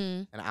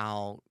done, and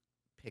I'll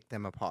pick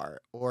them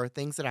apart. Or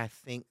things that I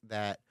think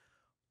that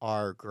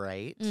are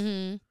great,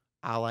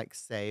 I'll, like,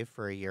 save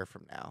for a year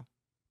from now.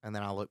 And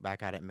then I'll look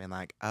back at it and be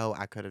like, oh,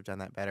 I could have done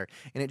that better.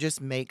 And it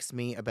just makes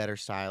me a better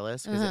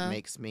stylist because it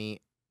makes me,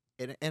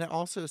 and it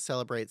also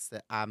celebrates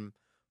that I'm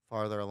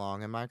farther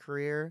along in my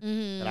career,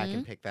 that I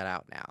can pick that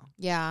out now.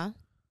 Yeah.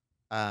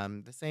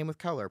 The same with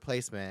color,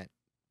 placement,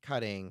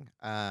 cutting.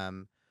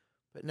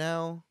 But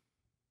no,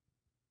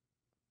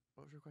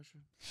 What was your question?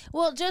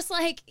 Well, just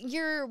like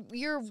your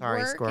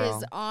Sorry, work squirrel.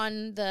 is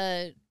on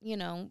the,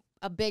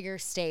 a bigger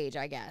stage,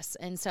 I guess.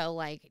 And so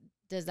like,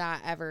 does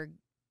that ever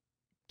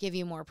give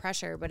you more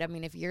pressure? But I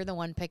mean, if you're the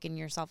one picking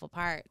yourself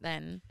apart,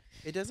 then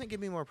It doesn't give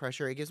me more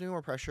pressure. It gives me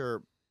more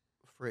pressure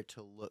for it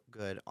to look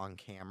good on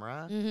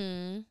camera.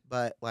 mm-hmm.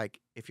 But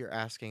like, if you're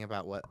asking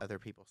about what other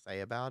people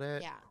say about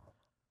it, Yeah.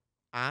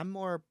 I'm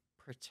more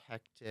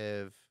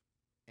protective,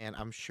 and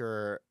I'm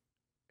sure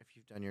if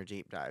you've done your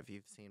deep dive,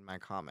 you've seen my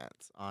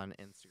comments on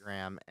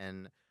Instagram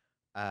and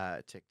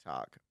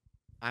TikTok.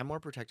 I'm more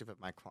protective of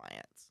my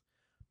clients.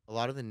 A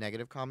lot of the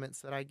negative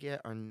comments that I get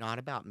are not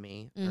about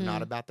me. They're not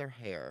Mhm. about their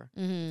hair.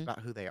 It's Mm-hmm. about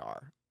who they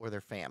are or their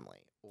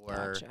family.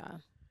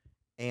 Gotcha.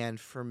 And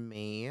for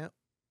me,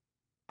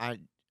 I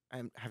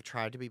have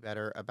tried to be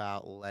better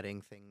about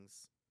letting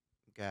things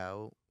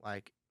go.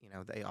 Like,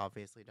 they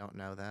obviously don't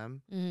know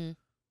them, Mm-hmm.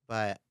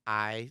 but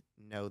I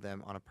know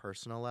them on a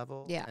personal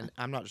level. Yeah. And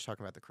I'm not just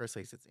talking about the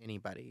Chrisleys, it's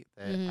anybody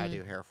that I Mhm.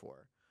 do hair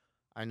for.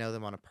 I know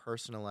them on a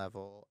personal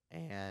level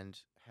and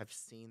have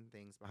seen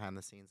things behind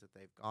the scenes that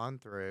they've gone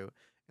through,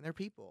 and they're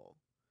people.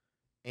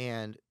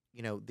 And,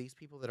 these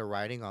people that are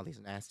writing all these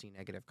nasty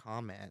negative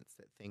comments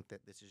that think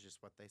that this is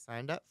just what they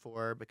signed up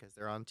for because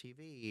they're on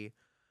TV,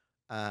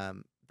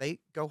 they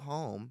go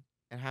home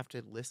and have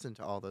to listen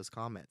to all those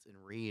comments and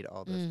read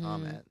all those Mhm.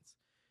 comments.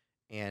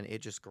 And it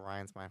just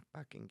grinds my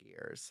fucking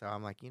gears. So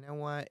I'm like, you know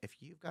what? If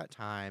you've got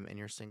time in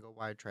your single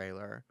wide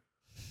trailer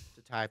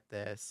to type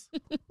this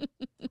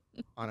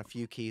on a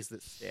few keys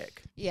that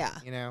stick, Yeah.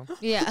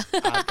 Yeah.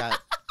 I've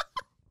got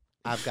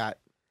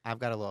I've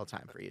got a little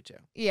time for you too.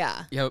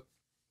 Yeah. Yep.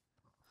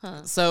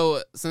 Huh.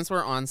 So since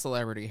we're on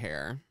celebrity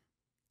hair,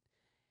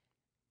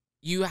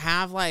 you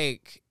have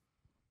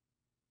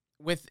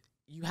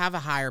you have a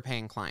higher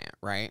paying client,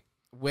 right?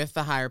 With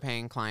the higher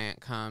paying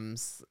client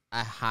comes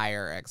a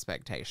higher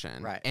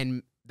expectation. Right.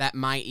 And that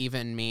might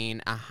even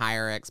mean a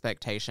higher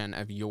expectation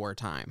of your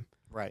time.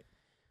 Right.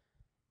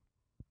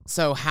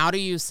 So how do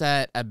you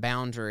set a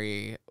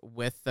boundary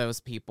with those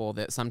people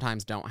that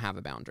sometimes don't have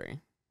a boundary?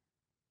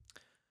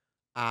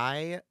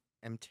 I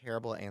am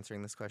terrible at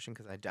answering this question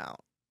because I don't.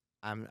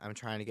 I'm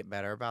trying to get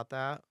better about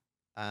that.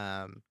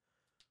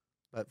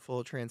 But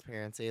full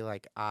transparency,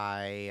 like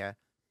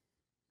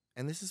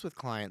and this is with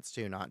clients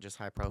too, not just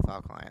high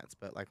profile clients,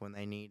 but like when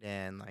they need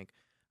in, like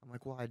I'm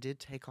like, well, I did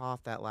take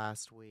off that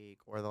last week,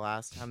 or the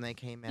last time they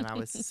came in, I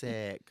was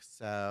sick.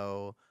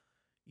 So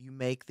you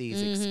make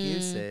these Mhm.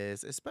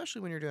 excuses,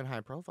 especially when you're doing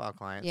high profile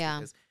clients, Yeah.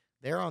 because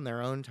they're on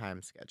their own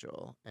time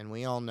schedule. And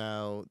we all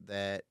know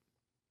that,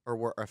 or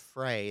we're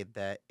afraid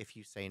that if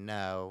you say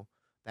no,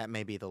 that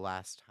may be the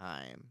last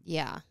time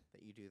Yeah.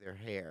 that you do their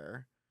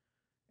hair.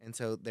 And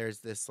so there's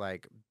this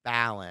like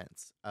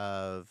balance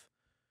of,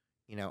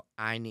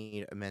 I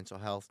need a mental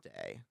health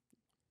day.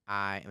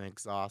 I am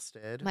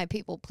exhausted. My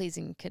people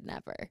pleasing could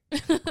never.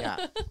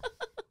 Yeah.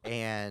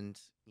 And,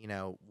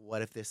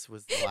 what if this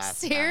was the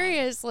last time?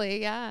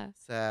 Seriously, yeah.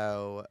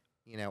 So,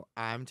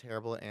 I'm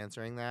terrible at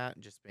answering that,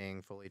 just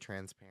being fully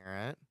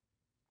transparent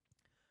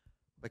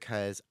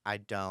because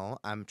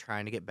I'm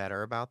trying to get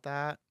better about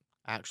that.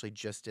 I actually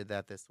just did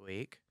that this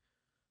week.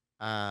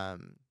 But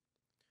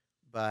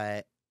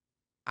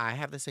I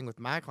have this thing with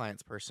my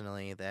clients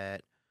personally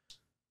that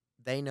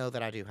they know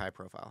that I do high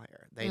profile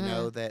hair. They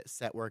know that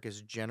set work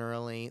is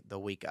generally the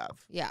week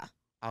of. Yeah.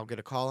 I'll get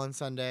a call on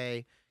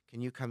Sunday.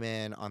 Can you come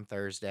in on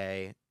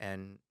Thursday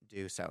and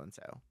do so and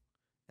so?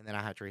 And then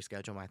I have to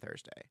reschedule my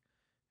Thursday.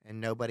 And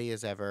nobody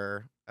is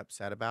ever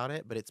upset about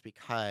it, but it's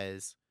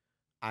because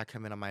I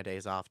come in on my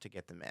days off to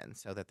get them in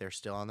so that they're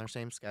still on their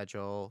same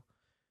schedule.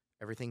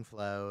 Everything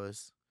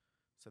flows.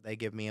 So they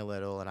give me a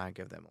little and I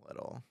give them a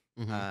little.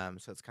 Mm-hmm.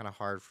 So it's kind of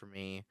hard for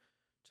me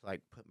to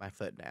like put my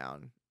foot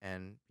down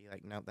and be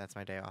like, nope, that's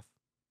my day off.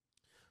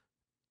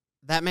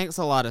 That makes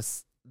a lot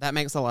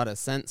of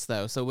sense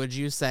though. So would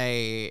you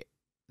say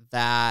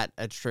that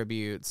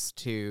attributes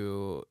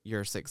to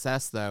your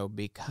success though,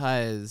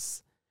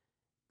 because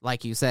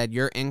like you said,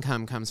 your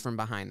income comes from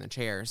behind the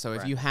chair. So if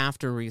Right. you have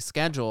to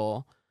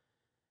reschedule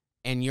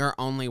and you're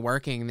only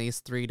working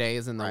these 3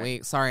 days in the Right.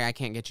 week, sorry, I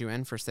can't get you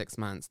in for 6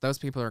 months. Those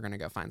people are going to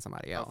go find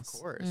somebody Of else.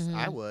 course,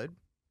 I Mhm. would.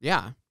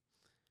 Yeah.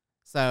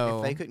 So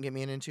If they couldn't get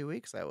me in 2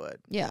 weeks, I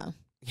would. Yeah.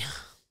 yeah.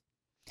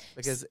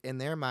 Because in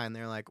their mind,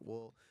 they're like,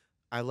 well,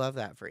 I love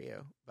that for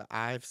you, but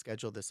I've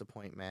scheduled this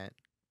appointment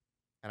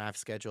and I've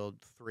scheduled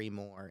 3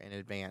 more in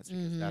advance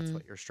because that's Mhm.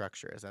 what your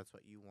structure is. That's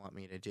what you want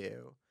me to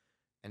do.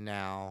 And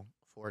now,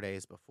 4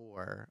 days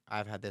before,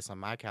 I've had this on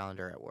my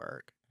calendar at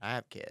work. I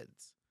have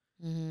kids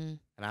Mhm.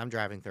 and I'm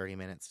driving 30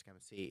 minutes to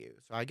come see you.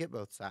 So I get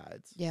both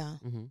sides. Yeah.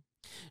 Mm-hmm.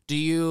 Do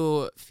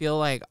you feel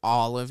like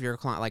all of your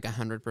like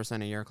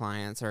 100% of your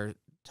clients are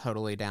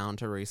totally down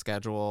to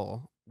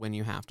reschedule when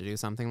you have to do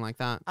something like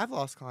that? I've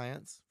lost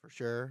clients for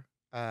sure.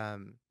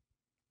 And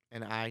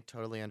I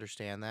totally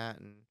understand that.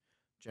 And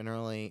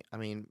generally, I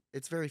mean,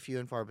 it's very few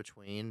and far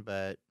between,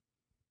 but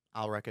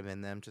I'll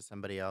recommend them to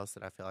somebody else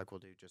that I feel like will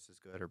do just as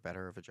good or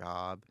better of a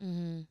job.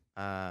 Mhm.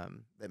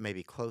 That may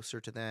be closer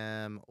to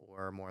them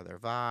or more their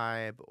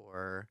vibe,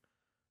 or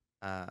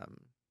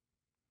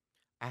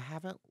I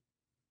haven't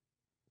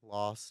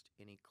lost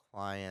any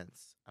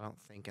clients, I don't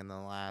think, in the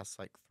last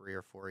like 3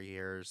 or 4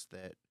 years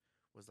that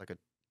was like a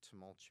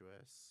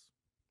tumultuous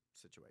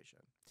situation.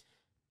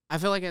 I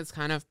feel like it's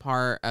kind of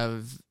part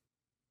of,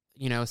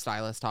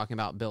 stylists talking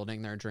about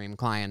building their dream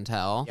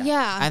clientele.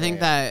 Yeah. I think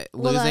that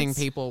Well, losing that's-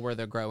 people were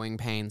the growing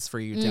pains for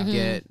you to Mhm.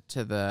 get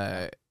to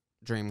the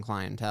dream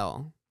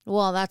clientele.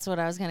 Well, that's what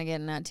I was kind of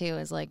getting at too.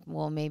 Is like,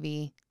 well,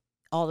 maybe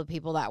all the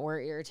people that were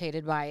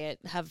irritated by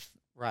it have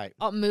Right.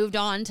 moved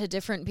on to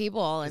different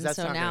people, 'Cause and that's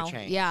so not gonna now,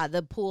 change. yeah,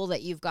 the pool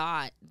that you've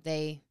got,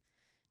 they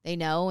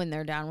know and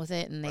they're down with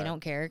it, and they Right. don't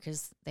care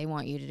because they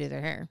want you to do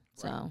their hair.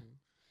 Right. So,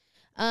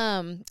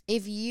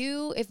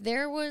 if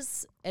there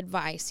was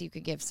advice you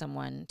could give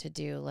someone to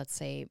do, let's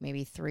say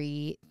maybe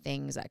 3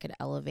 things that could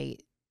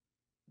elevate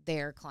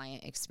their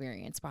client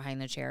experience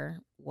behind the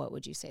chair, what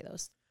would you say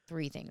those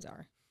 3 things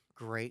are?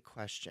 Great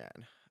question.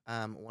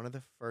 One of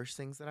the first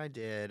things that I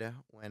did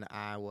when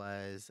I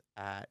was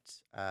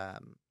at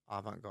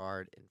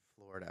Avant-Garde in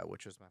Florida,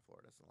 which was my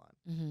Florida salon,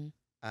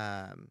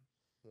 Mm-hmm.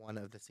 one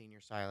of the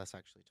senior stylists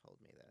actually told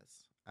me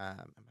this.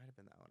 It might have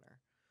been the owner,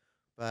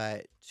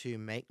 but to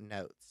make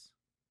notes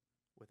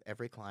with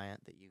every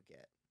client that you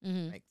get,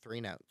 Mm-hmm. make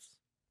 3 notes.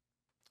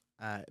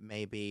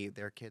 Maybe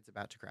their kid's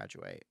about to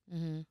graduate.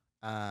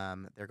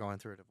 Mm-hmm. They're going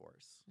through a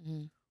divorce.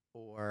 Mm-hmm.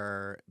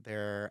 Or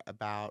they're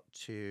about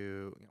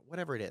to,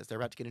 whatever it is, they're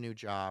about to get a new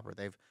job, or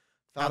they've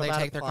How thought they about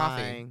take their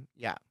coffee. applying.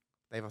 Yeah,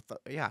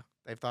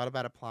 they've thought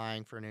about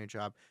applying for a new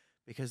job,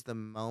 because the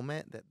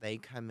moment that they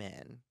come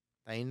in,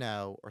 they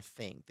know or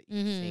think that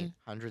you've seen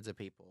hundreds of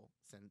people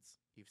since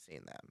you've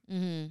seen them,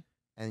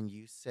 Mm-hmm.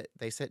 and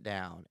they sit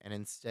down, and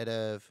instead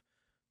of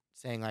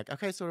saying like,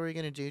 okay, so what are we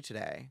gonna do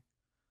today?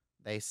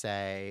 You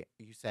say,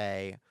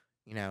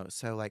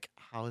 so like,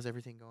 how is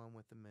everything going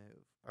with the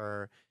move?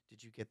 Or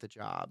did you get the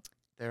job?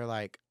 They're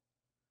like,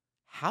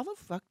 how the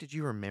fuck did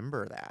you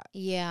remember that?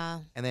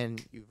 Yeah, And then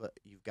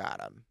you've got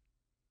them,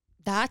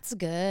 that's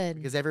good.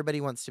 because everybody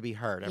wants to be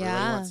heard. Everybody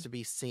Yeah. wants to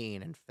be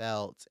seen and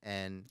felt.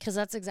 And Because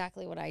that's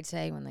exactly what I'd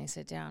say when they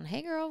sit down.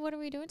 Hey, girl, what are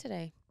we doing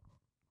today?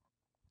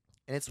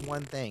 it's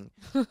one thing.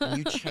 And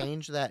you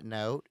change that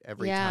note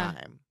every Yeah.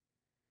 time.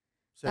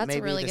 So That's it may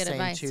a really be the good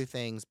same advice. 2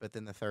 things, but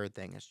then the third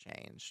thing has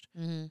changed.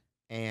 Mm-hmm.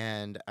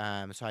 And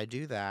so I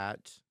do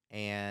that.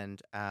 And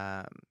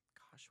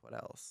gosh, what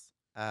else?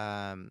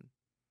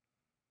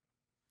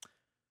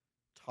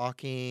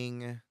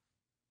 Talking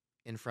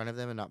in front of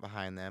them and not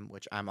behind them,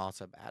 which I'm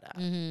also bad at.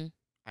 Mm-hmm.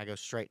 I go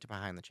straight to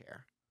behind the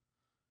chair.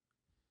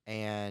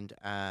 And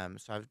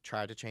so I've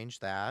tried to change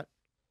that.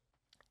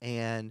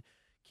 And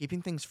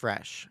keeping things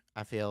fresh.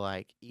 I feel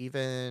like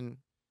even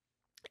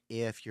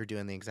if you're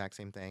doing the exact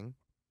same thing,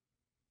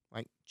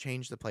 like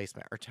change the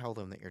placement, or tell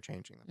them that you're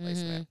changing the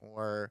placement,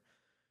 or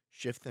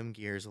shift them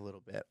gears a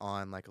little bit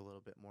on like a little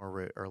bit more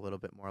root or a little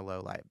bit more low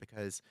light,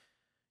 because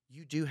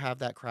you do have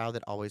that crowd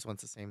that always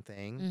wants the same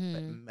thing.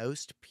 But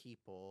most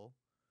people,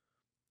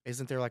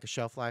 isn't there like a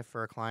shelf life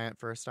for a client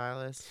for a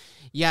stylist?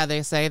 Yeah,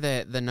 they say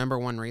that the number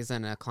one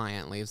reason a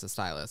client leaves a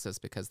stylist is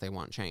because they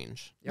want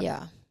change. Yep.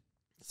 Yeah.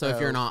 So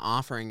if you're not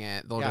offering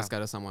it, they'll Yeah. just go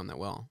to someone that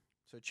will.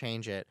 So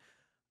change it.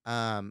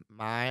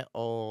 My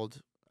old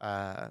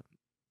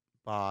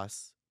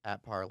boss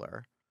at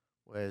Parlor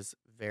was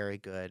very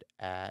good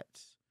at,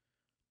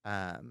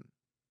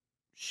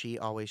 she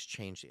always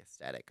changed the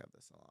aesthetic of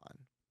the salon.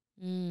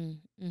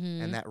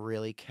 Mm-hmm. And that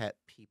really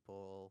kept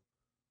people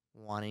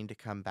wanting to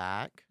come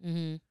back.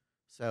 Mm-hmm.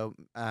 So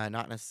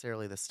not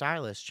necessarily the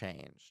stylist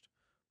changed,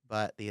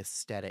 but the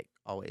aesthetic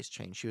always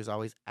changed. She was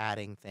always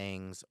adding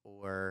things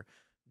or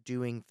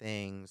doing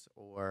things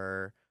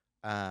or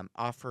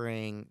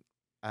offering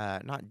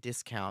not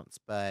discounts,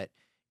 but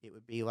it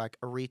would be like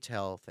a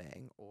retail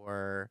thing,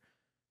 or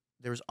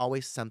there was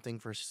always something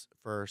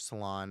for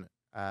salon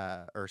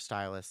or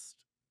stylist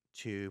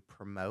to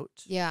promote.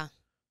 Yeah.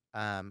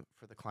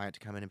 For the client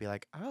to come in and be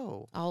like,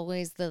 oh,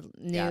 Always the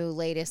new, Yeah.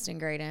 latest and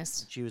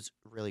greatest. she was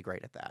really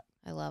great at that.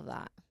 I love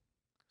that.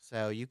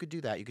 So you could do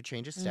that. You could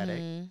change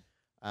aesthetic.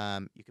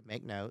 Mhm. You could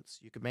make notes.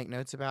 You could make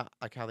notes about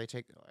like how they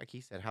take, like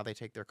he said, how they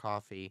take their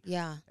coffee.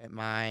 Yeah.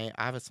 I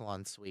have a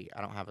salon suite.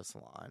 I don't have a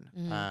salon.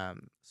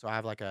 So I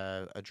have like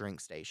a drink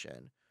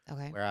station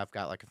Okay. where I've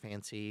got like a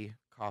fancy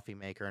coffee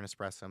maker, an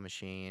espresso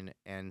machine,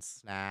 and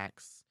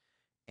snacks,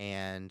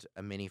 and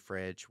a mini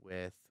fridge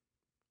with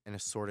an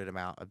assorted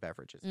amount of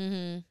beverages.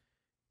 Mm-hmm.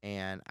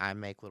 And I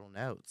make little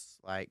notes.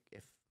 Like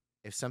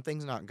if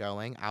something's not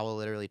going, I will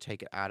literally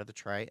take it out of the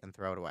tray and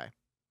throw it away,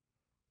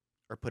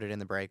 or put it in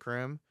the break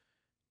room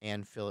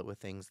and fill it with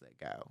things that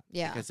go.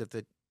 Yeah. Because if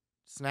the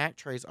snack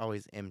tray's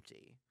always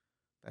empty,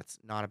 that's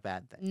not a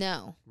bad thing.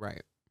 No.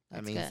 Right. That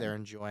That's means good. they're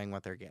enjoying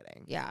what they're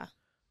getting. Yeah.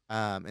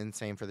 And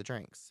same for the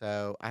drinks.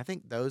 So I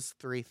think those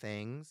 3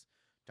 things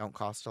don't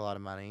cost a lot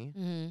of money.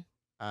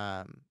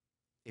 Mm-hmm.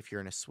 If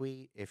you're in a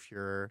suite, if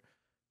you're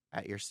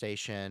at your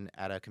station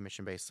at a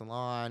commission-based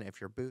salon,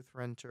 if you're a booth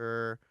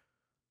renter,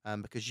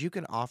 because you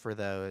can offer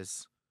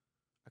those.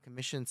 A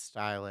commission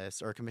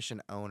stylist or a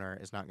commission owner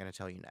is not going to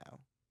tell you no.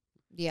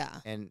 Yeah.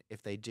 And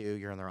if they do,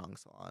 you're in the wrong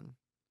salon.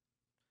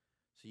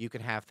 So you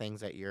can have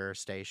things at your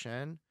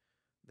station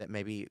that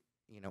maybe,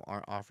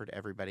 aren't offered to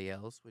everybody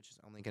else, which is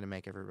only going to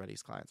make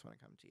everybody's clients want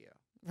to come to you.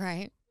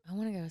 Right. I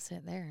want to go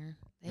sit there.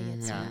 They get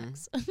Mhm.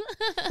 snacks.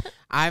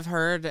 I've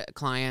heard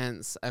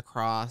clients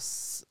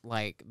across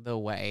like the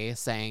way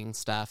saying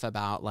stuff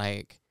about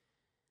like,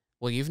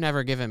 well, you've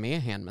never given me a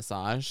hand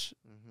massage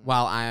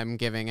while I'm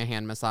giving a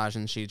hand massage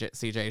and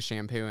CJ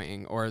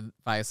shampooing, or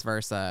vice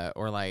versa.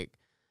 Or like,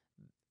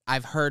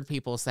 I've heard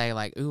people say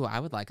like, ooh, I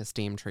would like a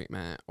steam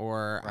treatment,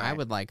 or I Right.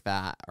 would like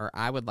that, or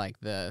I would like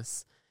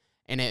this.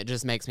 And it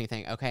just makes me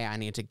think, okay, I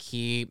need to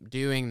keep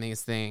doing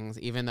these things,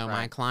 even though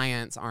my Right.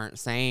 clients aren't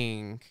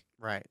saying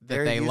Right. that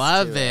They're they used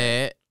love to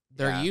it.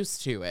 They're Yeah.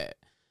 used to it.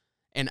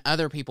 And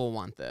other people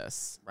want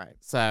this. Right.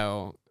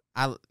 So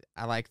I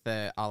like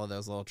all of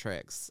those little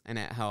tricks, and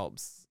it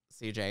helps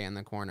CJ in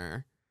the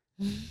corner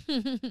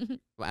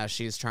as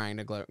she's trying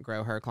to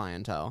grow her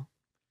clientele.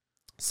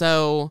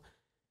 So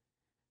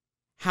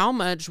how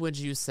much would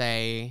you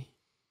say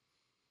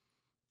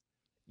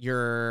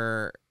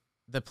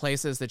the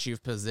places that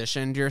you've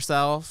positioned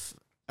yourself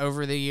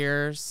over the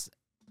years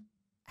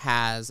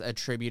has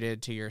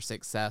attributed to your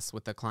success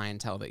with the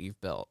clientele that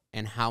you've built?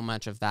 And how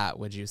much of that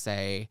would you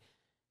say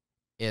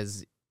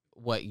is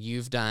what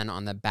you've done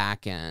on the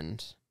back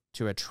end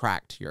to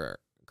attract your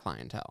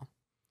clientele?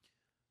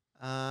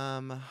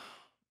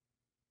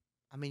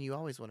 You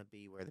always want to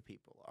be where the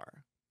people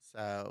are.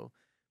 So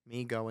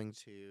me going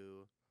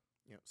to,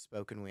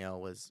 Spoken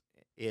Wheel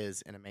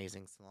is an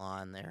amazing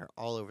salon. They're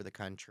all over the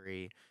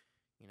country.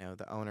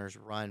 The owners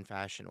run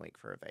Fashion Week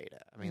for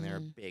Aveda. They're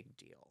a big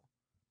deal.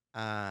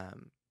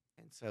 And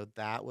so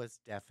that was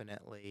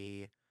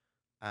definitely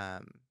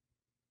a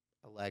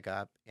leg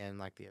up in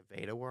like the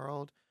Aveda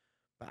world.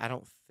 But I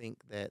don't think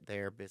that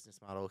their business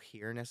model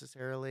here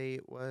necessarily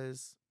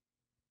was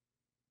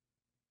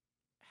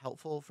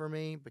helpful for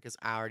me, because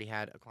I already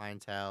had a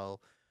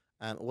clientele.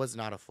 It was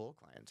not a full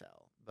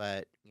clientele,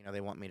 but they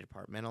want me to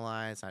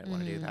departmentalize. I didn't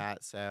want to do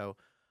that. So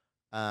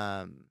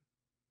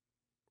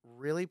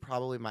really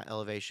probably my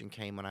elevation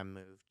came when I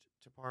moved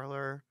to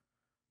Parlor.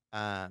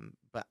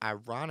 But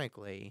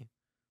ironically,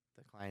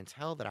 the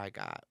clientele that I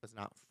got was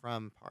not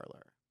from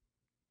Parlor.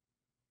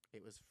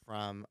 It was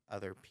from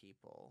other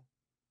people.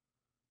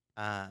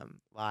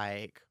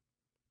 Like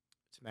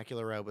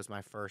Temecula Road was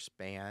my first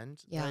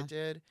band that I Yeah.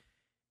 did.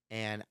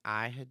 And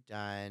I had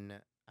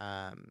done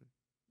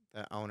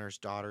the owner's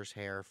daughter's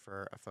hair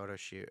for a photo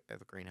shoot at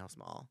the Greenhouse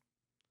Mall.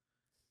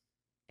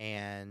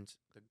 And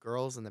the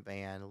girls in the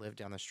band lived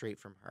down the street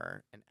from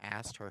her and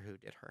asked her who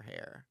did her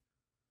hair.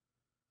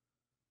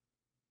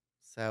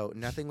 So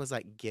nothing was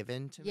like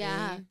given to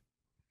Yeah. me.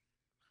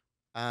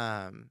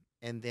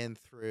 And then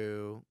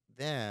through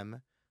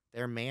them,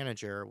 their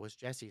manager was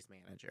Jesse's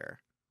manager.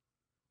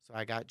 So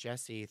I got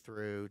Jesse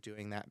through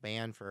doing that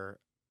band for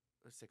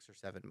 6 or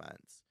 7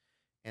 months.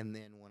 And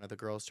then one of the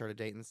girls started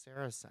dating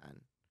Sarah's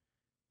son.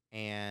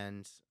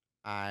 And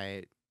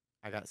I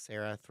got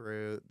Sarah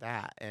through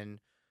that. And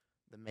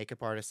the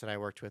makeup artist that I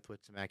worked with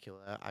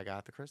Temecula, I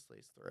got the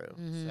Chrisleys through.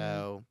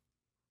 So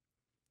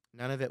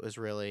none of it was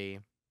really,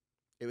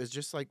 it was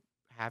just like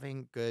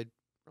having good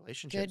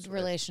relationships. Good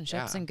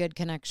relationships yeah. and good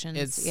connections.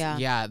 It's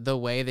yeah. the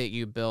way that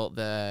you built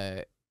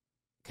the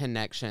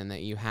connection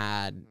that you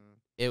had,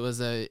 it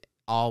was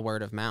all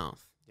word of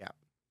mouth. Yeah.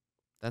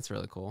 That's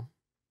really cool.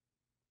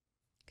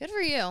 Good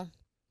for you.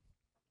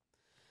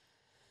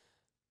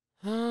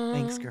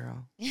 Thanks,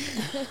 girl.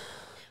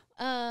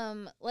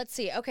 Let's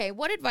see. Okay,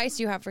 what advice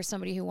do you have for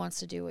somebody who wants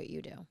to do what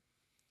you do?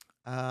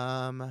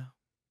 That's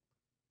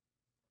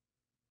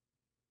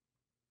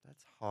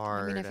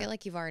hard. I feel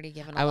like you've already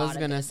given I a lot was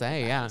of gonna good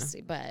say, yeah. advice,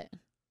 but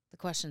the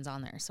question's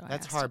on there, so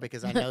That's I hard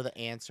because I know the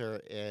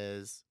answer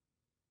is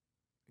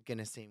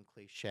gonna seem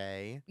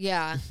cliche.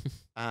 Yeah.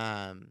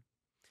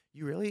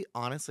 You really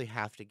honestly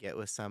have to get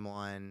with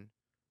someone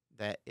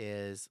that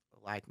is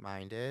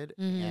like-minded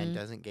and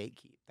doesn't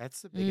gatekeep.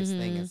 That's the biggest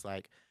thing, is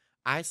like,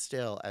 I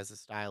still, as a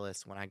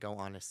stylist, when I go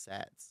on to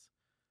sets,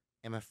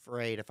 am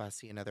afraid if I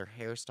see another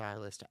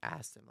hairstylist to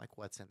ask them like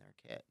what's in their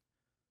kit,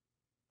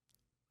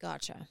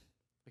 Gotcha.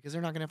 because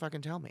they're not gonna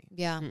fucking tell me.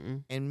 Yeah.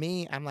 Mm-mm. And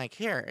me, I'm like,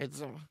 here,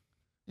 it's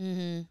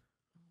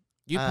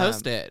You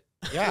post it.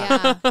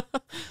 yeah. Yeah.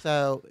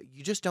 So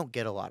you just don't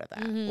get a lot of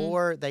that. Mhm.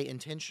 Or they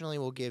intentionally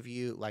will give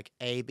you like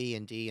A, B,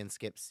 and D and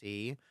skip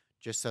C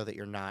just so that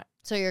you're not.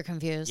 So you're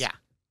confused. Yeah.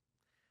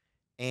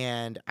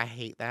 And I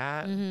hate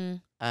that.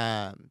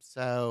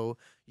 So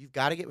you've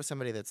got to get with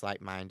somebody that's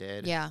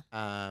like-minded. Yeah.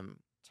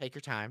 Take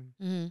your time,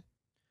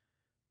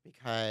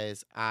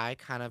 because I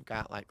kind of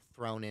got like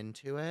thrown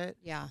into it,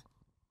 Yeah.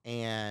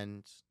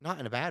 and not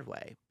in a bad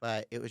way,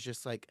 but it was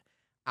just like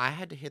I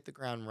had to hit the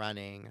ground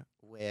running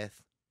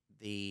with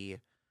the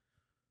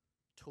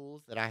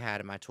tools that I had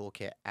in my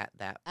toolkit at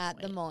that At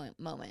the point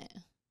moment.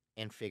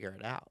 and figure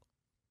it out.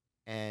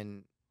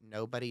 And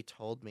nobody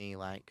told me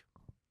like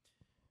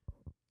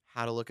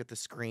how to look at the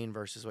screen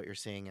versus what you're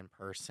seeing in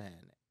person,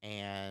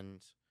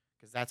 and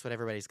because that's what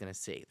everybody's going to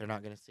see. They're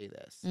not going to see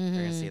this. They're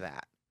going to see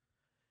that.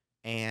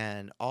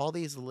 And all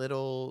these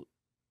little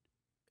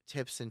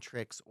tips and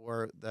tricks,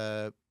 or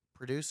the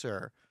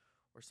producer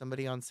or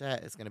somebody on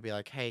set is going to be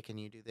like, hey, can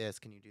you do this?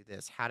 Can you do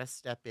this? How to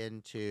step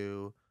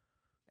into,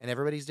 and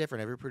everybody's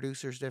different. Every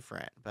producer's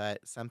different,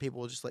 but some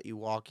people will just let you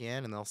walk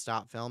in and they'll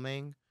stop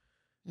filming.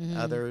 Mhm.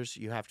 Others,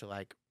 you have to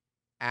like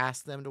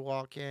ask them to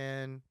walk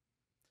in.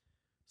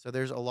 So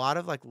there's a lot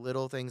of like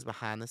little things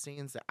behind the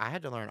scenes that I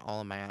had to learn all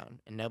on my own,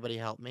 and nobody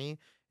helped me.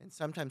 And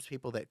sometimes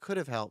people that could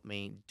have helped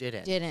me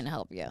didn't. Didn't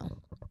help you.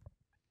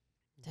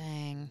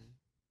 Dang.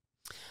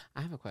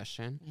 I have a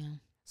question. Yeah.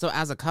 So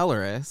as a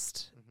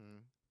colorist,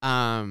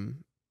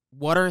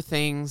 what are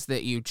things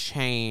that you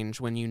change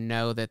when you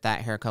know that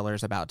that hair color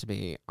is about to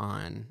be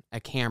on a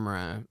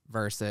camera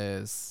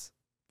versus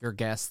your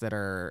guests that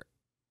are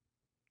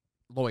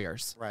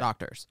lawyers, Right.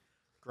 doctors?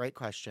 Great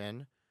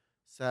question.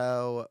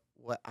 So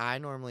what I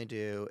normally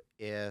do,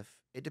 if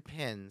it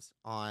depends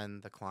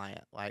on the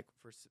client, like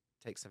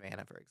take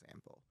Savannah, for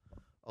example.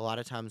 A lot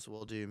of times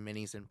we'll do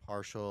minis and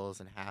partials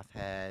and half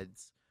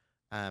heads.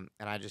 And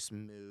I just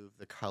move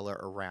the color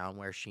around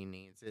where she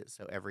needs it,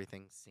 so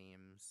everything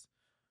seems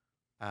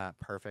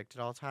perfect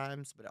at all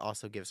times, but it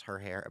also gives her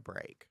hair a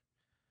break,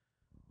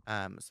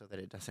 so that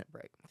it doesn't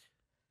break.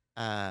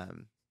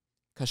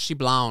 Because she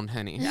blonde,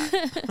 honey. Yeah.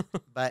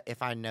 But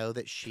if I know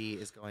that she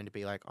is going to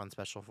be like on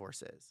special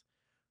forces,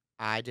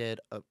 I did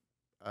a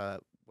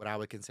what I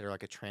would consider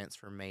like a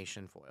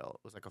transformation foil.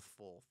 It was like a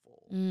full.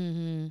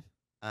 Mm-hmm.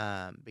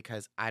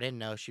 Because I didn't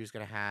know she was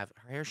going to have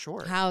her hair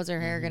short. How's her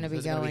hair going to So be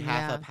is it going to going? be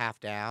half Yeah. up, half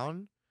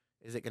down?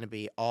 Is it going to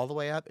be all the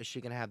way up? Is she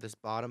going to have this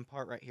bottom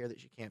part right here that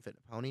she can't fit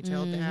a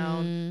ponytail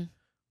down? Mhm.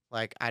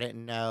 Like, I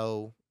didn't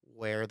know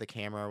where the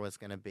camera was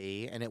going to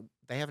be, and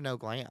they have no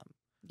glam.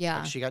 Yeah.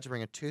 Like, she got to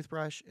bring a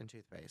toothbrush and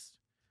toothpaste.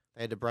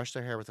 They had to brush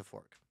their hair with a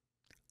fork.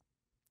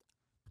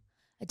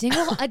 A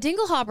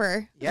dingle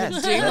hopper. Yes,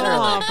 Jingle literally.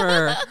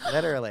 hopper.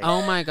 Literally.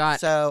 Oh my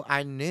God. So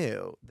I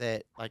knew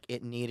that like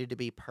it needed to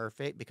be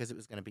perfect because it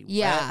was going to be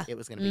Yeah. wet. It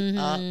was going to be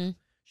up. Mhm.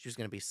 She was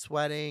going to be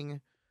sweating.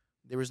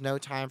 There was no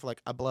time for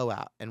like a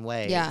blowout and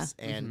waves Yeah.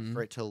 and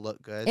for it to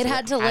look good. It So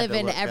had to live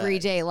in look good.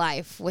 everyday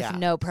life with Yeah.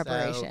 no So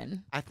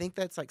preparation. I think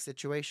that's like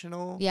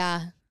situational.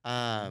 Yeah.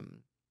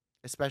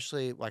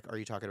 Especially like, are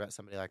you talking about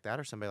somebody like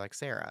that or somebody like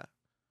Sarah?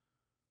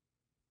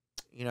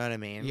 You know what I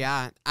mean?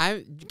 Yeah. I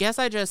guess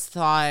I just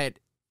thought,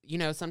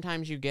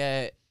 sometimes you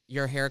get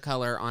your hair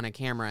color on a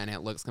camera and it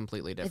looks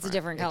completely different. It's a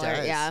different It color.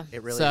 does. Yeah.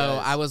 It really so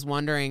does. I was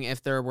wondering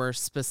if there were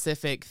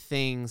specific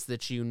things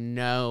that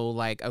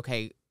like,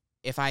 okay,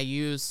 if I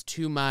use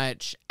too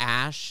much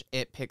ash,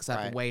 it picks up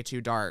Right. way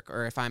too dark.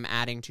 Or if I'm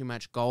adding too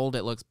much gold,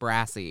 it looks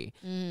brassy.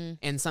 Mm.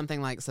 And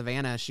something like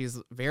Savannah, she's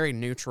very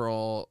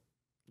neutral,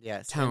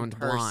 yes, toned in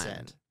person,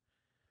 blonde.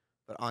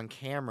 but on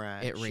camera,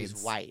 It she's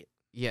reads- white.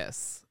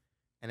 Yes.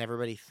 And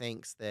everybody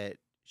thinks that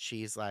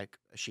she's like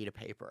a sheet of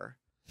paper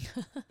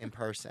in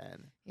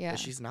person. Yeah. But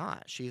she's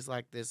not. She's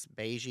like this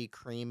beigey,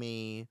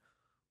 creamy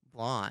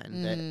blonde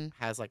Mhm. that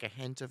has like a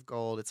hint of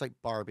gold. It's like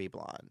Barbie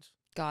blonde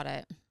Got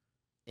it.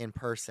 in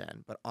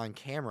person, but on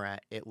camera,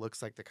 it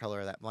looks like the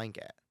color of that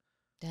blanket.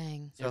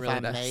 Dang. So It if really I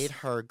does. made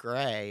her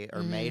gray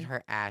or made Mhm.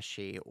 her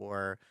ashy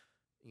or,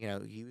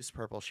 use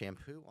purple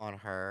shampoo on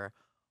her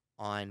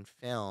on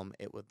film,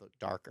 it would look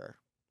darker.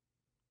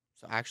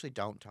 So I actually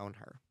don't tone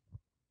her.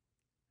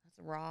 That's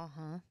raw,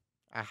 huh?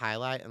 I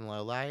highlight and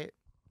low light.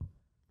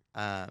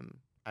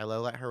 I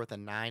low light her with a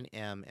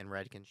 9M in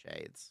Redken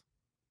shades.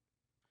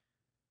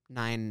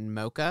 9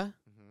 mocha.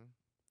 Mm-hmm.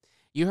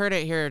 You heard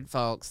it here,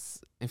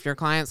 folks. If your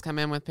clients come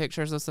in with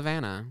pictures of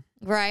Savannah,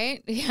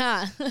 Right?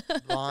 Yeah.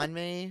 Blonde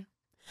me.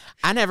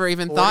 I never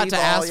even 40 thought to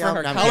ask for volume.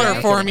 her No, I'm color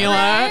kidding. formula.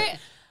 Right?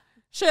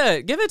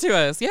 Shit, give it to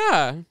us.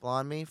 Yeah.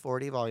 Blonde me,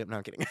 40 volume. No,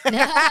 I'm kidding.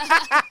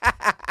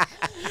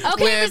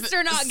 Okay, With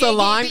Mr. Not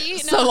salon,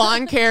 Gatekeepy. No.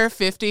 salon care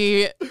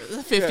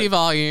 50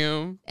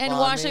 volume. And Blonde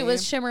wash it me.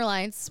 with Shimmer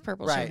Lights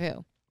purple Right.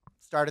 shampoo.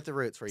 Start at the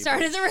roots for you.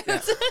 Start at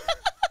folks. the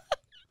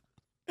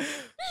roots.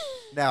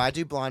 No, I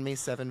do Blonde Me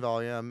 7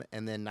 volume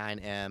and then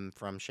 9M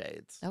from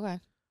shades. Okay.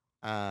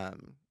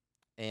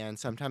 And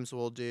sometimes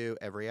we'll do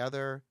every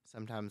other.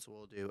 Sometimes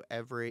we'll do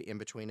in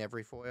between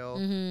every foil.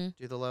 Mm-hmm.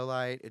 Do the low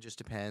light. It just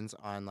depends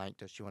on like,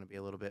 does she want to be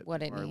a little bit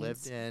What it more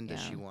lived needs. in?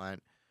 Does Yeah. she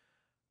want?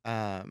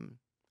 And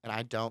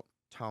I don't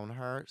tone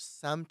her.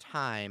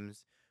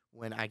 Sometimes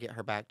when I get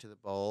her back to the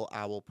bowl,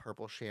 I will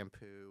purple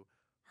shampoo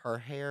her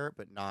hair,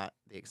 but not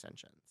the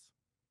extensions.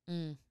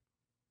 Mm.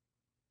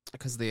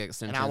 Because the And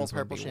extensions I will would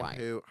purple be white.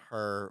 shampoo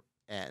her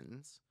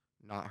ends,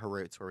 not her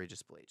roots where we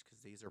just bleach,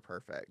 because these are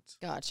perfect.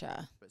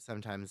 Gotcha. But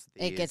sometimes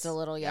these, It gets a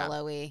little yeah.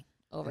 yellowy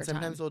over And time.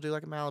 sometimes we'll do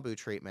like a Malibu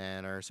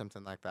treatment or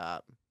something like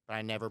that. But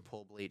I never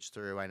pull bleach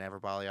through. I never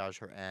balayage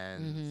her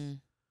ends. Mm-hmm.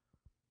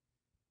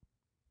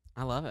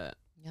 I love it.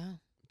 Yeah.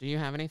 Do you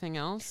have anything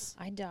else?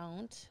 I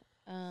don't.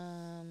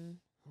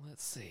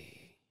 Let's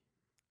see.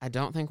 I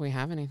don't think we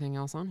have anything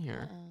else on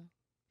here.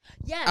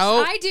 Yes,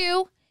 Oh. I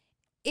do.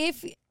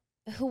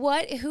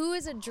 Who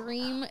is a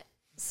dream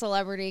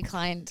celebrity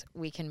client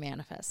we can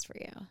manifest for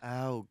you?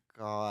 Oh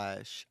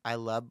gosh, I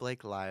love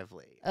Blake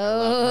Lively. I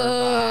love her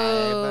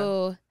vibe.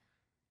 Oh,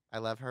 I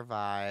love her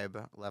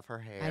vibe. Love her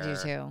hair. I do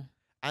too.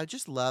 I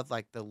just love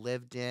like the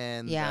lived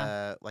in,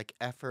 the like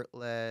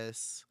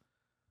effortless.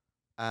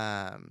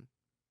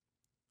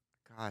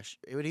 Gosh,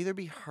 it would either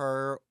be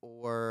her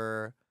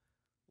or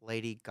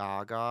Lady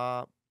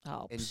Gaga,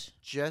 Oh, and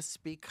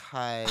just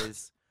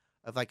because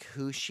of like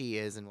who she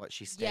is and what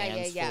she Yeah,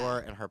 stands yeah. for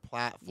and her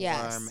platform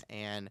Yes.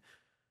 and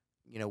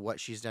what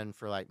she's done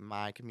for like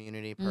my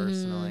community Mhm.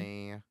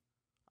 personally,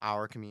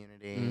 our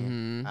community.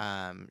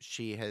 Mhm.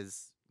 She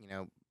has,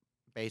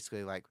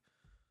 basically like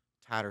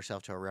tied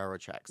herself to a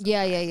railroad track.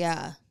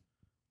 yeah,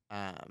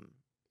 sometimes,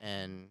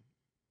 and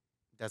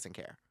doesn't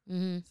care.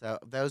 Mm-hmm. So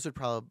those would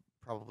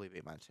probably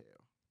be my two.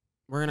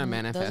 We're gonna Those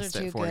manifest are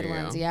two it for good you.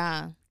 ones.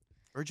 Yeah.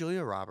 Or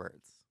Julia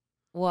Roberts.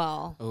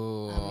 Well,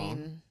 Ooh. I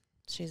mean,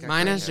 she's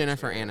Mine great is hair,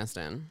 Jennifer too.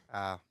 Aniston.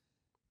 Beautiful.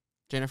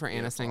 Jennifer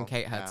Aniston,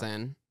 Kate Yeah.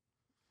 Hudson.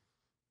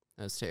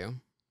 Those two.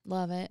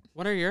 Love it.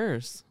 What are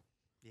yours?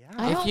 Yeah.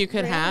 I If don't you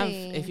could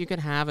really.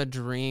 have a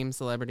dream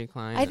celebrity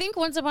client. I think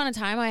once upon a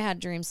time I had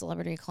dream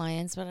celebrity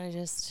clients, but I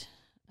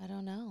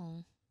don't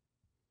know.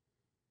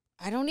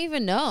 I don't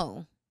even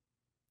know.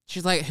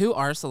 She's like, who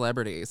are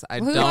celebrities? I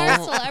Who don't. are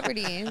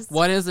celebrities?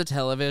 What is a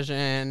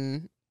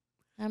television?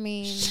 I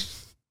mean,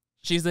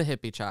 She's a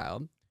hippie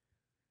child.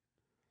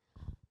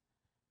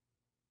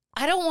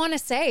 I don't want to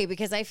say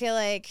because I feel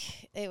like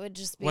it would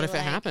just be What if it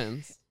like,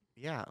 happens?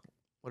 Yeah.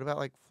 What about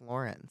like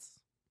Florence?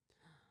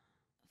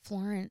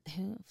 Florence,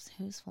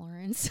 who's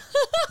Florence?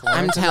 I'm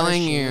Florence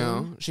telling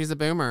Kardashian? you, she's a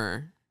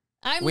boomer.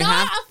 I'm We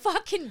not have- a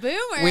fucking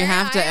boomer. We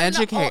have to I am the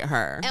educate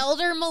her.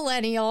 elder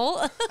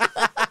millennial.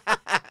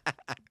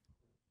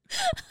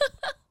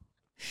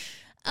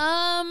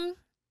 I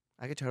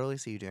could totally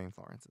see you doing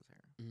Florence's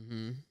hair.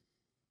 Mm-hmm.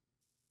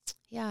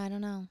 Yeah, I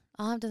don't know.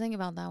 I'll have to think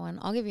about that one.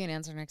 I'll give you an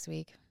answer next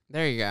week.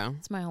 There you go.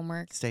 It's my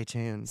homework. Stay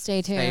tuned.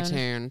 Stay tuned. Stay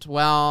tuned.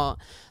 Well,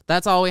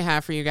 that's all we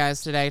have for you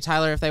guys today.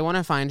 Tyler, if they want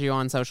to find you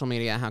on social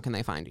media, how can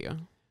they find you?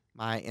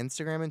 My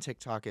Instagram and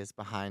TikTok is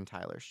behind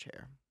Tyler's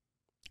chair.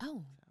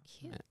 Oh,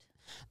 cute.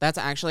 That's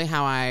actually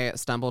how I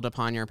stumbled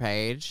upon your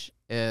page.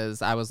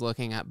 Is I was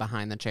looking up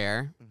behind the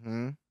chair,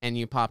 Mm-hmm. and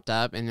you popped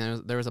up, and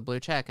there was a blue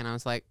check, and I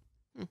was like,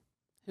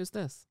 "Who's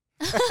this?"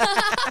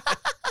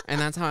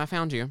 And that's how I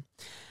found you.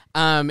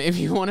 If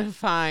you want to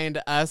find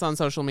us on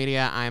social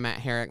media, I'm at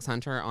Herrick's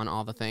Hunter on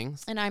all the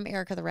things. And I'm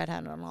Erica the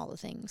Redhead on all the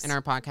things. And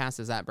our podcast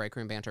is at Break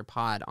Room Banter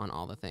Pod on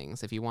all the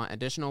things. If you want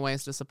additional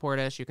ways to support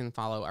us, you can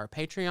follow our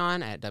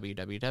Patreon at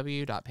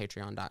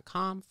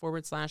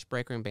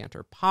www.patreon.com/Break Room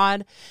Banter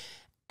Pod.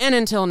 And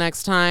until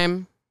next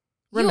time,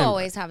 you remember,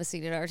 always have a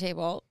seat at our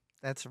table.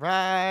 That's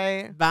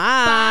right.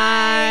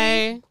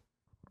 Bye.